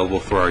being available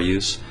for our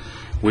use,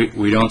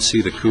 we don't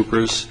see the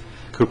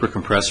Cooper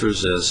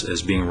compressors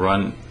as being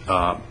run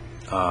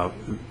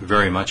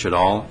very much at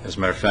all. As a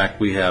matter of fact,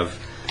 we have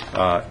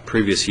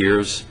previous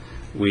years,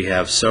 we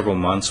have several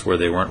months where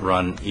they weren't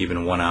run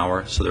even 1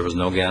 hour, so there was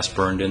no gas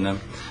burned in them.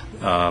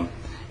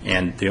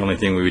 And the only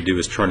thing we would do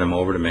is turn them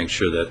over to make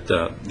sure that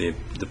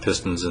the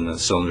pistons and the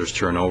cylinders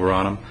turn over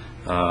on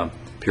them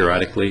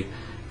periodically.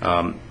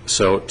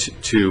 So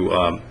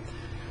to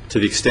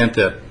the extent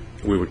that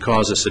we would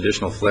cause this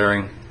additional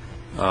flaring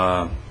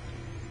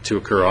to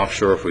occur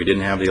offshore if we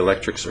didn't have the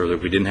electrics or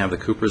if we didn't have the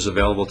Coopers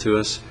available to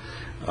us,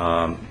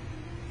 to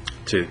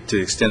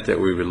the extent that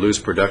we would lose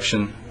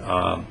production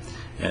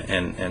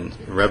and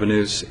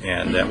revenues,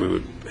 and that we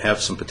would have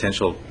some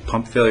potential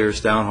pump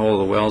failures downhole of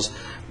the wells,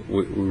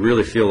 we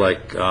really feel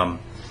like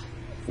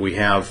we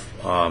have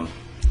our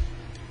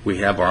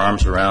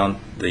arms around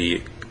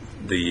the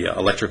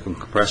electrical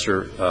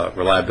compressor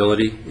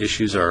reliability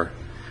issues are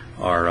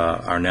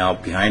now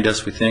behind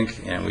us, we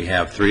think, and we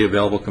have 3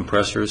 available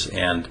compressors,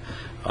 and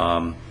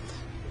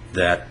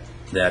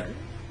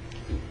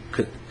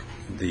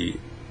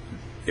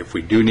if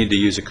we do need to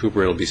use a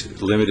Cooper, it'll be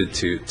limited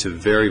to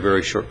very,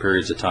 very short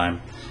periods of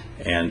time,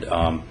 and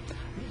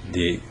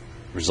the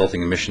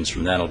resulting emissions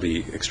from that will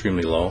be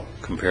extremely low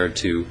compared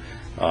to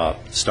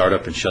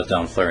startup and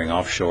shutdown flaring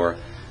offshore,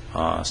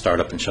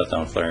 startup and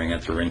shutdown flaring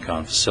at the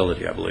Rincon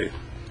facility, I believe.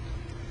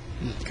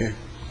 Okay.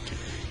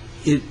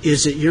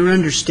 Is it your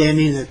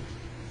understanding that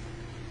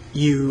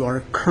you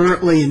are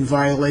currently in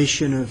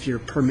violation of your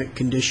permit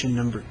condition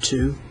number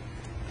 2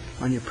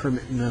 on your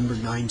permit number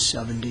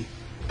 970?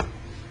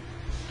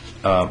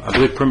 I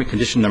believe permit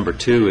condition number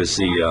 2 is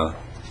the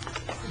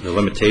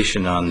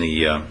limitation on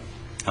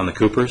the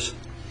Coopers.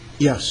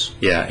 Yes.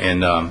 Yeah,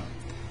 and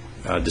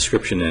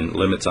description and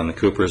limits on the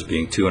Coopers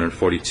being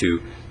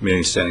 242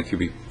 million standard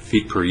cubic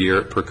feet per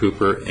year per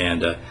Cooper,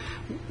 and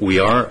we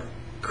are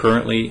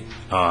currently,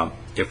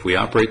 if we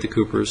operate the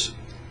Coopers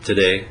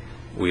today,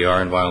 we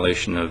are in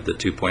violation of the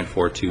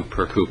 2.42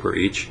 per Cooper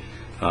each.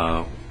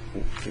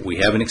 We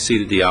haven't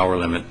exceeded the hour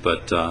limit,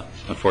 but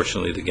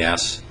unfortunately the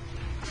gas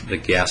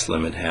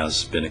limit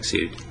has been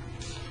exceeded.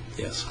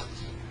 Yes.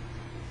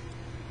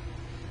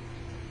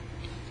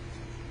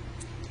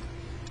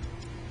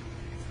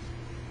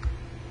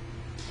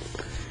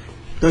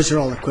 Those are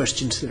all the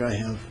questions that I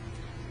have.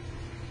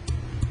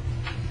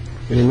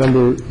 Any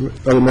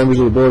other members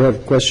of the board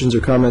have questions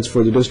or comments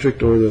for the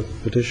district or the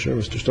petitioner,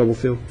 Mr.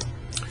 Stubblefield?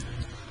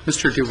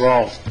 Mr.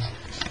 Duval,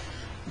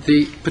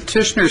 the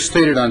petitioner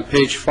stated on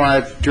page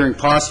 5, during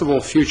possible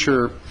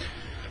future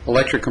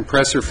electric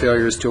compressor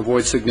failures to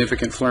avoid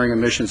significant flaring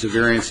emissions, a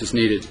variance is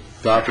needed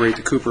to operate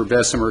the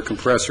Cooper-Bessemer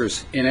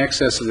compressors in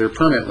excess of their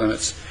permit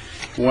limits.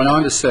 He went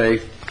on to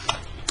say,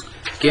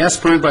 gas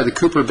burned by the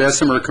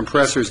Cooper-Bessemer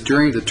compressors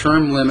during the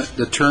term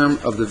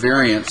of the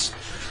variance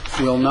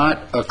will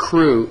not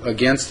accrue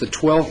against the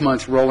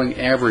 12-month rolling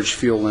average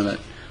fuel limit.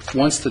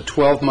 Once the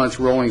 12-month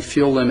rolling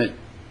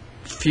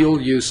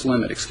fuel use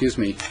limit,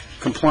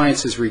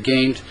 compliance is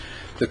regained,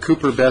 the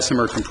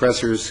Cooper-Bessemer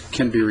compressors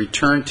can be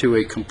returned to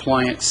a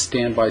compliant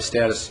standby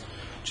status.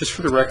 Just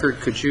for the record,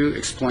 could you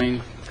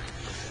explain,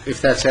 if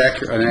that's an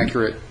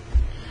accurate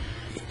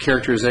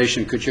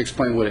characterization, could you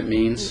explain what it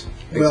means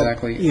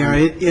exactly? Well, yeah,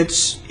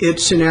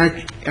 it's an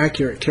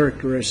accurate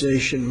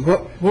characterization.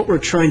 What we're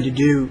trying to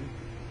do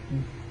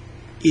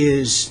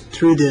is,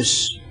 through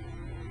this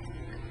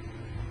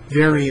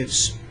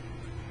variance,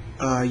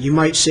 you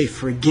might say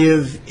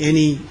forgive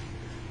any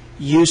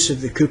use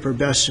of the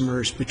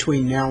Cooper-Bessemers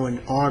between now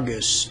and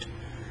August,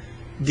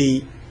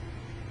 the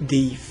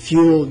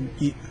fuel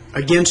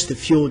against the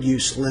fuel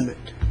use limit,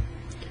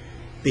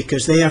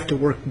 because they have to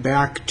work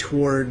back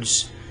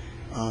towards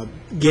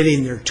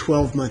getting their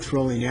 12-month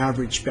rolling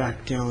average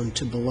back down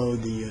to below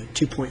the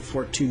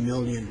 2.42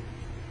 million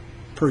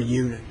per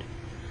unit.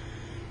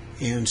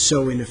 And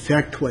so, in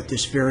effect, what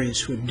this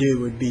variance would do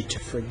would be to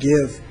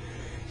forgive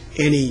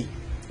any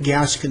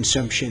gas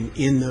consumption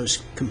in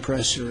those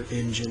compressor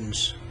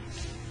engines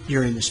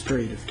during this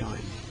period of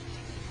time.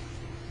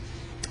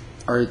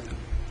 are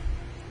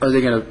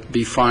they going to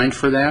be fined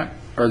for that?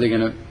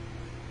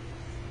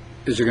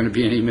 Is there going to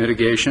be any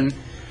mitigation?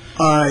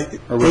 Or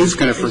we're just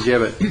going to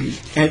forgive it?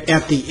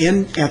 At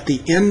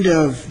the end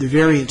of the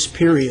variance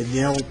period,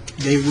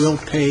 they will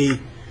pay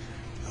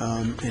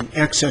an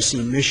excess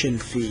emission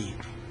fee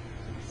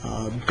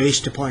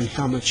based upon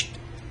how much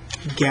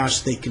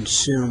gas they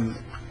consume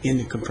in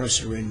the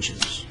compressor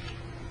engines.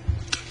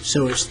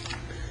 So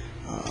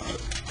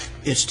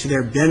it's to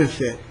their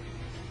benefit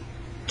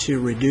to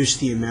reduce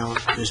the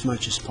amount as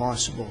much as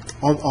possible.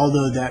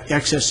 Although that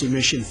excess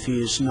emission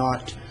fee is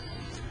not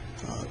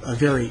a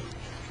very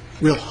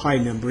real high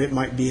number, it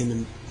might be in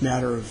the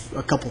matter of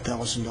a couple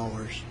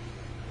 $1,000s.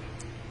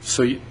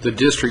 So the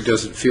district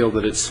doesn't feel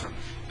that it's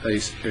a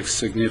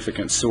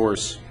significant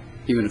source,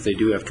 even if they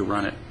do have to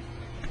run it.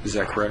 Is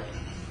that correct?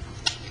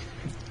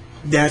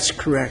 That's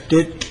correct.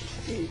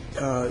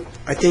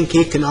 I think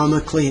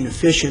economically and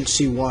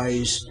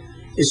efficiency-wise,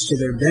 it's to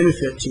their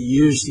benefit to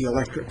use the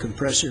electric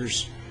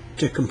compressors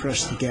to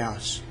compress the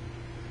gas.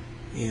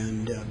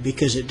 And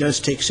because it does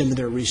take some of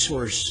their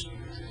resource,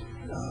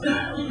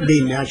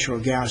 being natural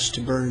gas,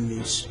 to burn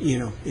these,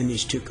 in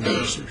these two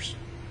compressors.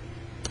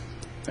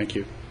 Thank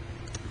you.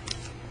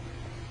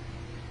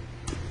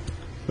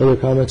 Other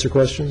comments or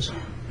questions?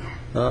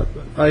 I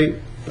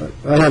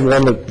have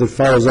one that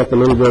follows up a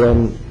little bit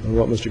on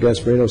what Mr.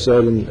 Gasparino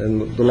said,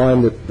 and the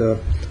line that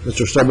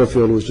Mr.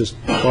 Stubblefield was just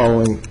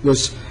following.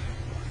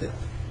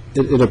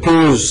 It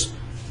appears,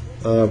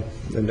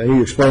 and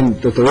he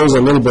explained that there is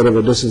a little bit of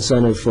a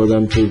disincentive for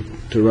them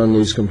to run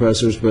these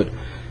compressors, but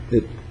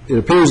it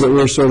appears that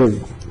we're sort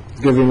of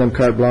giving them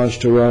carte blanche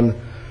to run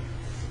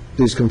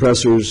these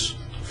compressors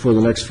for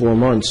the next 4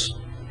 months.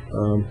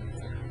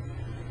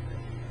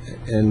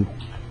 And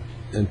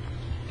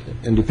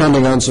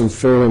depending on some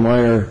fairly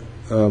minor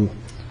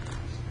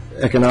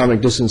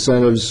economic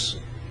disincentives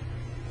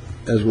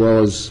as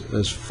well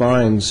as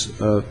fines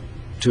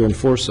to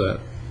enforce that.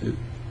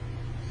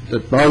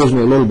 It bothers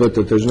me a little bit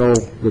that there's no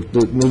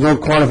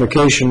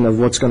quantification of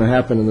what's going to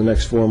happen in the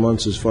next 4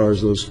 months as far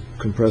as those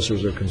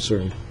compressors are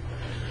concerned.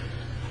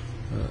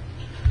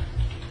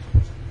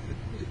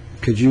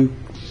 Could you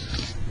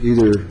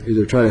either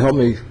try to help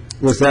me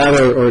with that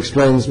or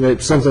explain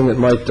something that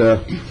might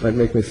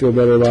make me feel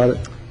better about it?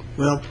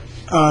 Well,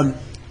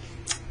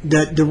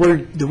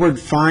 the word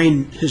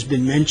fine has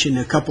been mentioned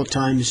a couple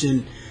times,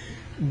 and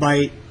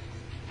by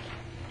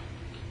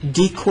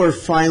Decor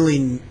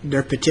filing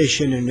their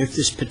petition, and if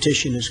this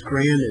petition is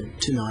granted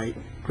tonight,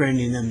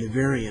 granting them the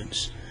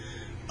variance,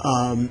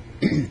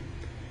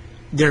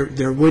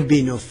 there would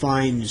be no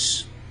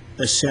fines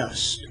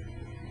assessed,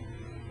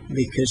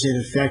 because in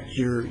effect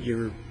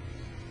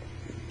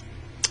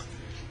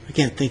I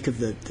can't think of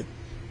the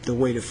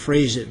way to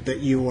phrase it, but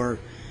you are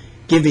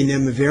giving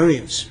them a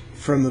variance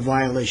from a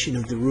violation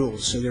of the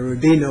rules. So there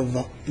would be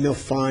no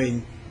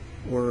fine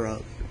or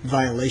a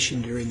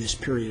violation during this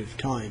period of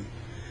time.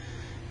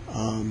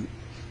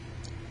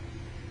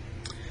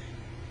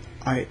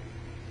 I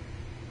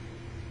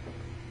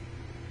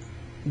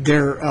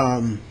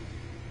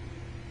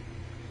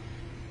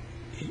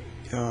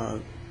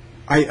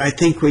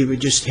think we would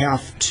just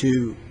have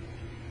to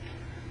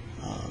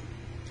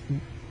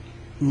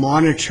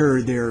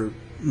monitor their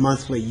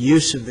monthly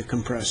use of the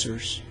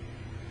compressors.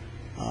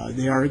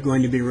 They are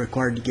going to be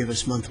required to give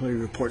us monthly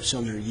reports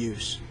on their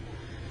use.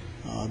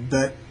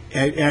 But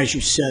as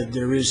you said,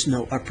 there is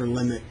no upper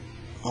limit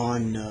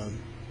on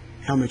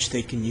how much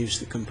they can use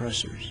the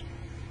compressors.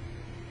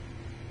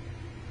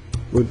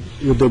 Would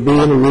there be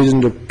any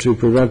reason to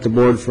prevent the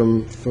board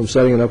from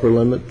setting an upper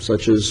limit,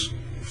 such as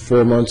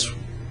 4 months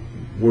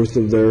worth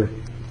of their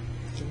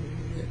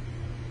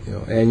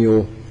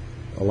annual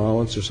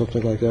allowance or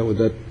something like that? Would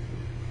that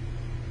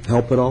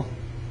help at all?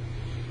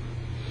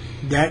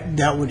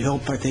 That would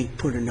help, I think,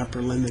 put an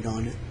upper limit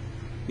on it.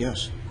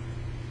 Yes.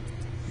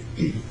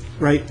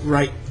 Right.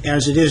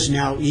 As it is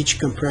now, each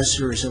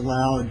compressor is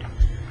allowed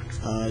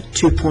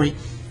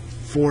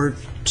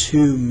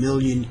 2.42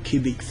 million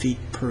cubic feet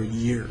per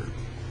year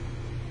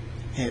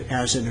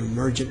as an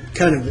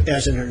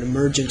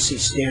emergency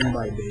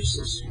standby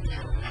basis.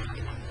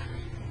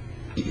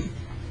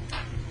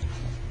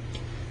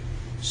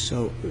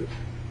 So,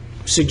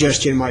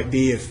 suggestion might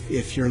be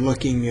if you're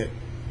looking at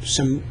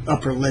some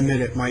upper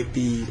limit, it might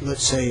be,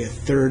 let's say, a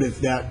third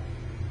of that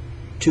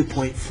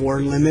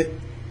 2.4 limit,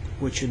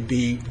 which would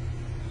be,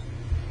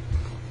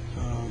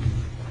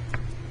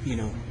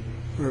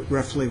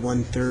 roughly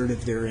 1/3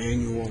 of their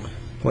annual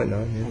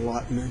 0.9,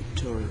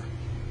 allotment, or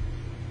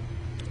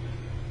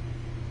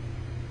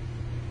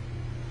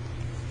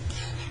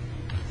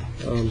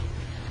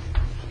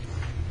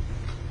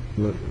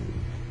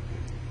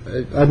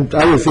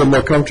I would feel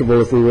more comfortable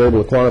if we were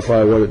able to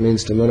quantify what it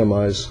means to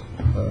minimize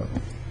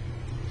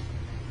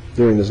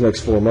during this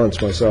next 4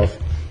 months myself.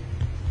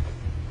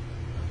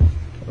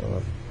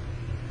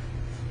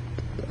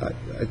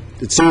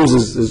 It seems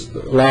as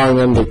allowing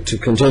them to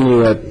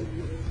continue at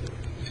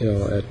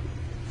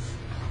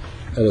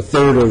a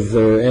third of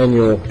their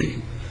annual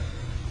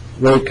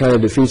rate kind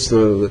of defeats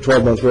the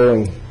 12-month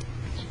rolling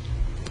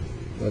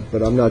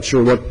but I'm not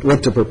sure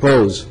what to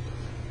propose.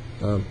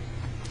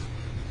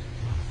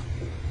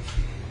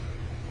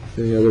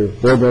 Any other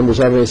board members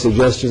have any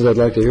suggestions? I'd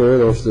like to hear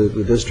it, or if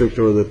the district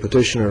or the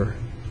petitioner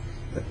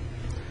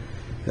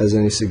has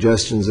any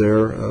suggestions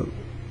there.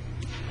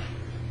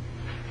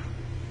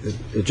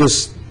 It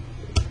just,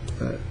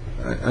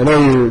 I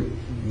know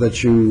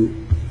that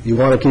you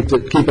want to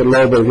keep it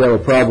low, but if you have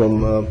a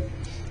problem,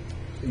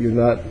 you're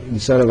not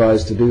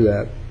incentivized to do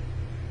that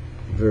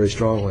very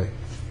strongly.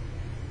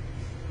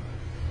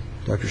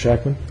 Dr.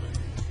 Shackman?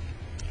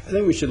 I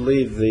think we should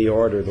leave the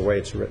order the way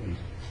it's written.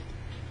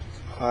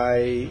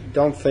 I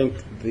don't think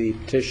the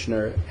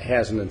petitioner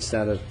has an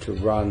incentive to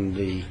run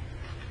the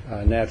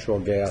natural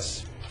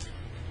gas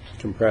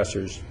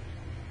compressors.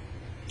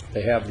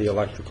 They have the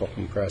electrical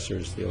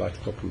compressors. The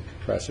electrical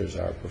compressors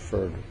are a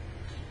preferred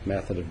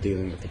method of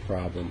dealing with the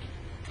problem.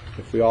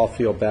 If we all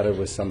feel better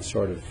with some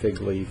sort of fig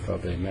leaf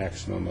of a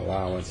maximum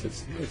allowance,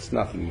 it's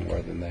nothing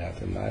more than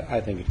that. And I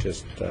think it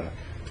just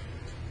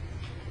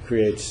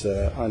creates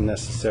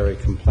unnecessary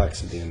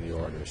complexity in the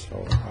order.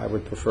 So I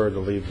would prefer to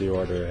leave the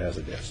order as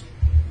it is.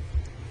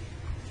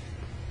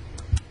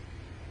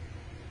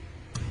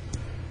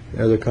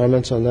 Any other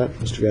comments on that,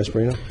 Mr.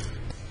 Gasparino?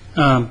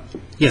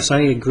 Yes,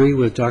 I agree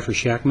with Dr.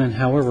 Shackman.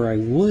 However, I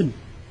would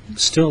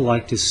still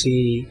like to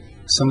see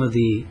some of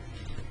the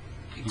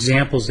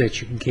examples that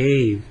you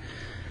gave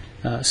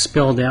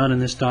spelled out in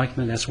this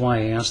document. That's why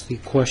I asked the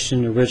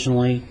question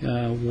originally,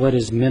 what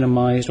is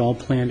minimized, all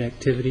planned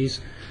activities,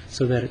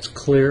 so that it's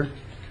clear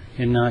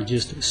and not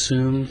just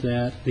assumed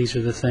that these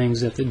are the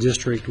things that the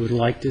district would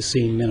like to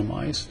see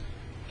minimized.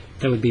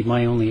 That would be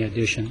my only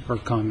addition or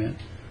comment.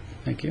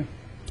 Thank you.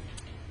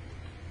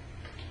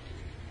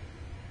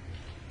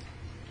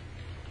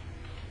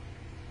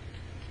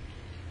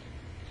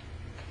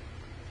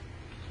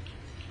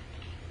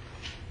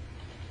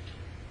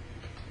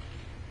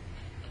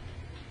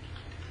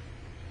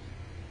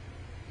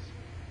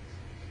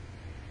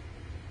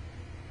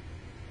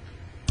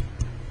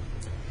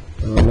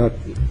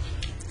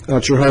 I'm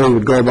not sure how we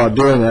would go about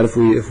doing that. If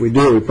we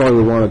do it, we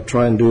probably want to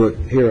try and do it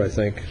here, I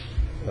think.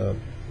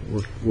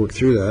 Work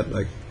through that.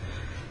 I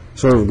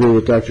sort of agree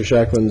with Dr.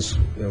 Shackman's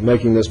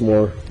making this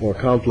more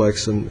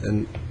complex,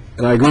 and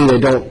I agree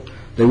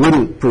they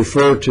wouldn't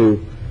prefer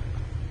to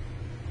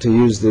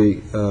use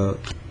the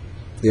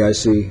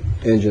IC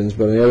engines,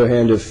 but on the other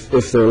hand, if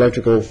their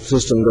electrical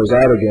system goes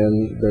out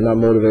again, they're not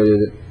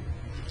motivated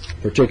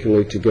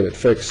particularly to get it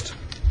fixed,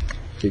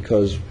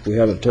 because we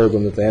haven't told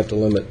them that they have to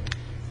limit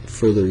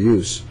further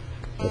use.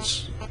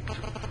 That's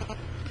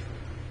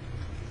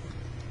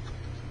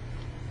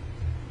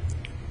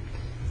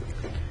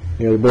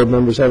any other board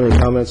members have any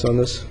comments on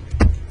this?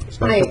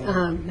 I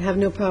have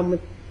no problem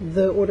with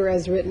the order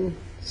as written,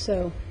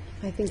 so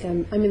I think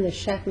I'm in the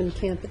Shackman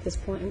camp at this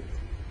point.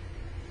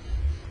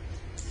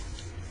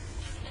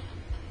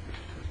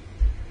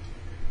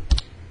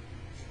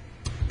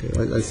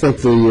 Okay, I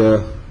think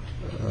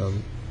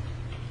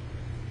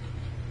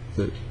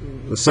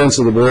the sense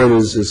of the board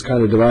is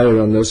kind of divided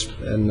on this,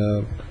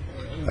 and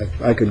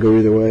I could go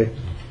either way.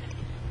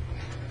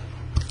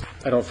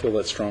 I don't feel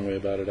that strongly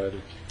about it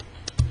either.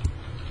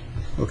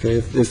 Okay,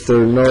 if there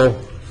are no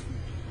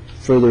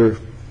further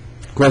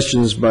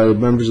questions by the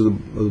members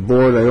of the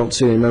board, I don't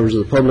see any members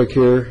of the public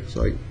here,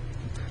 so I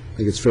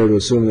think it's fair to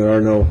assume there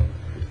are no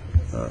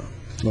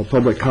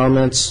public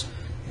comments,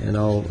 and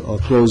I'll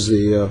close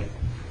the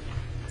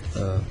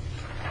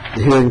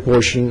hearing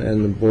portion,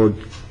 and the board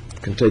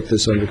can take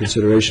this under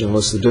consideration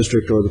unless the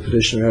district or the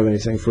petitioner have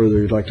anything further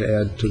you'd like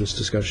to add to this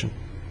discussion.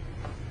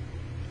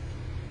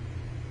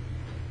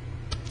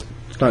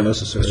 It's not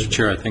necessary. Mr.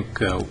 Chair, I think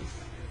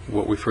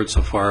what we've heard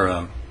so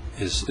far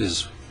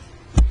is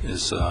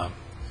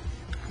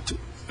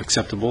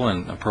acceptable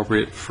and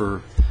appropriate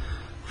for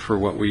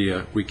what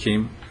we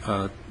came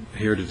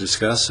here to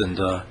discuss, and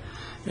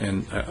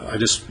I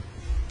just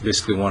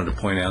basically wanted to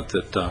point out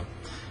that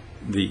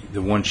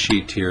the one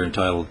sheet here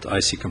entitled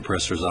IC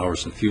compressors,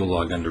 hours, and fuel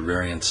log under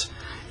variance,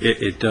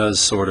 it does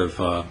sort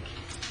of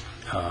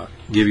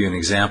give you an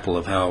example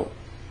of how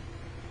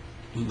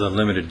the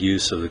limited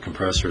use of the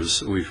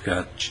compressors we've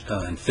got.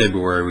 In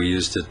February, we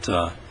used it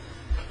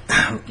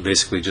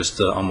basically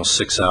just almost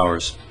 6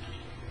 hours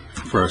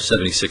for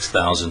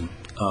 76,000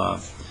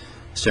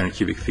 standard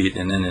cubic feet,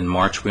 and then in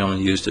March we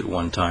only used it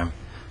one time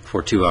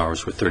for 2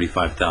 hours with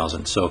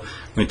 35,000. So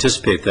we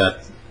anticipate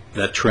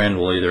that trend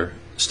will either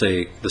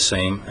stay the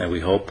same, and we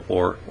hope,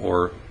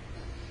 or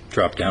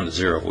drop down to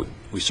zero.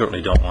 We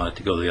certainly don't want it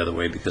to go the other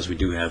way, because we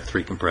do have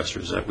 3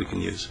 compressors that we can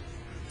use.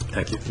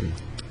 Thank you.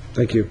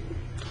 Thank you.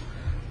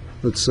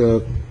 Let's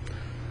call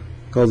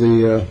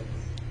the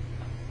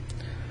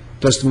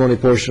testimony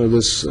portion of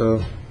this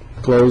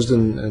closed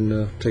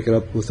and take it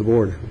up with the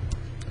board.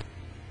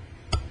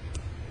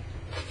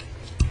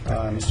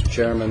 Mr.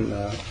 Chairman,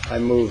 I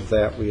move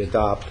that we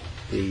adopt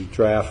the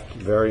draft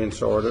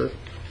variance order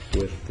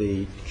with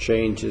the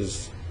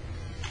changes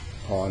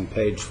on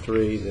page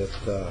 3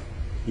 that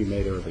you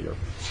made earlier.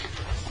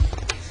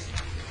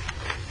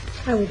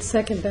 I would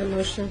second that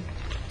motion.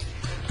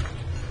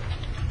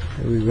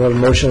 We have a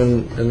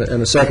motion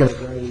and a second.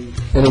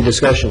 Any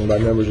discussion by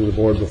members of the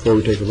board before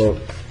we take a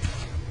vote?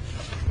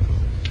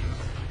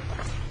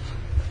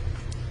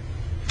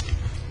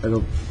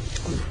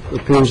 It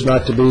appears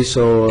not to be,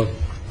 so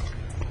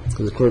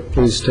could the clerk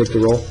please take the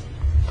roll?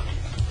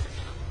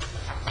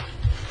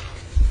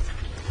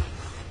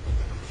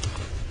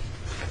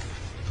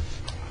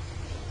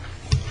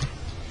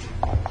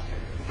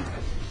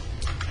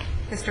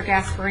 Mr.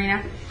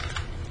 Gasparino?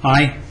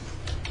 Aye.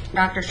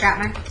 Dr.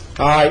 Chapman?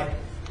 Aye.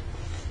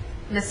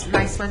 Ms.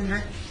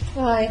 Nice-Winder?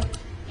 Aye.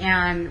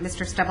 And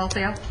Mr.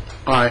 Stubblefield?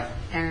 Aye.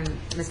 And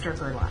Mr.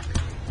 Gerlach?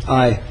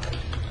 Aye.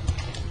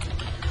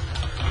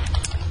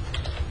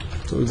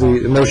 So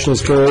the motion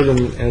is carried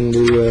and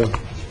the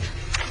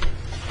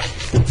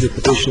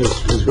petition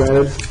is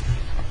granted.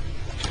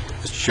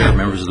 Mr. Chair,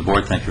 members of the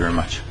board, thank you very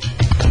much.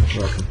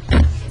 Welcome.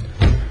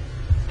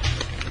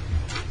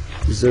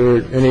 Is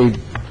there any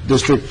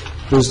district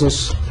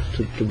business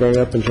to bring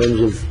up in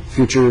terms of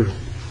future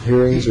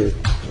hearings or?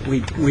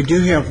 We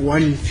do have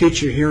one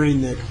future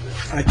hearing that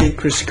I think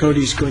Chris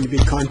Cody's going to be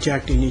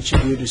contacting each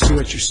of you to see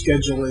what your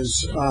schedule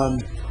is,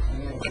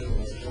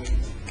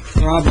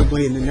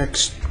 probably in the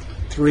next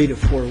 3 to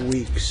 4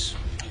 weeks.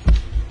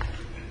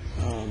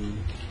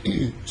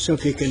 So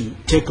if you can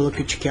take a look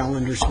at your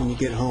calendars when you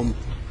get home.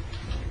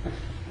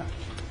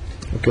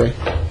 Okay.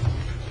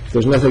 If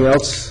there's nothing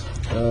else,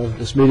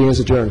 this meeting is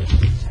adjourned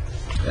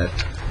at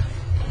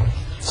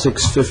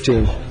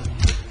 6:15.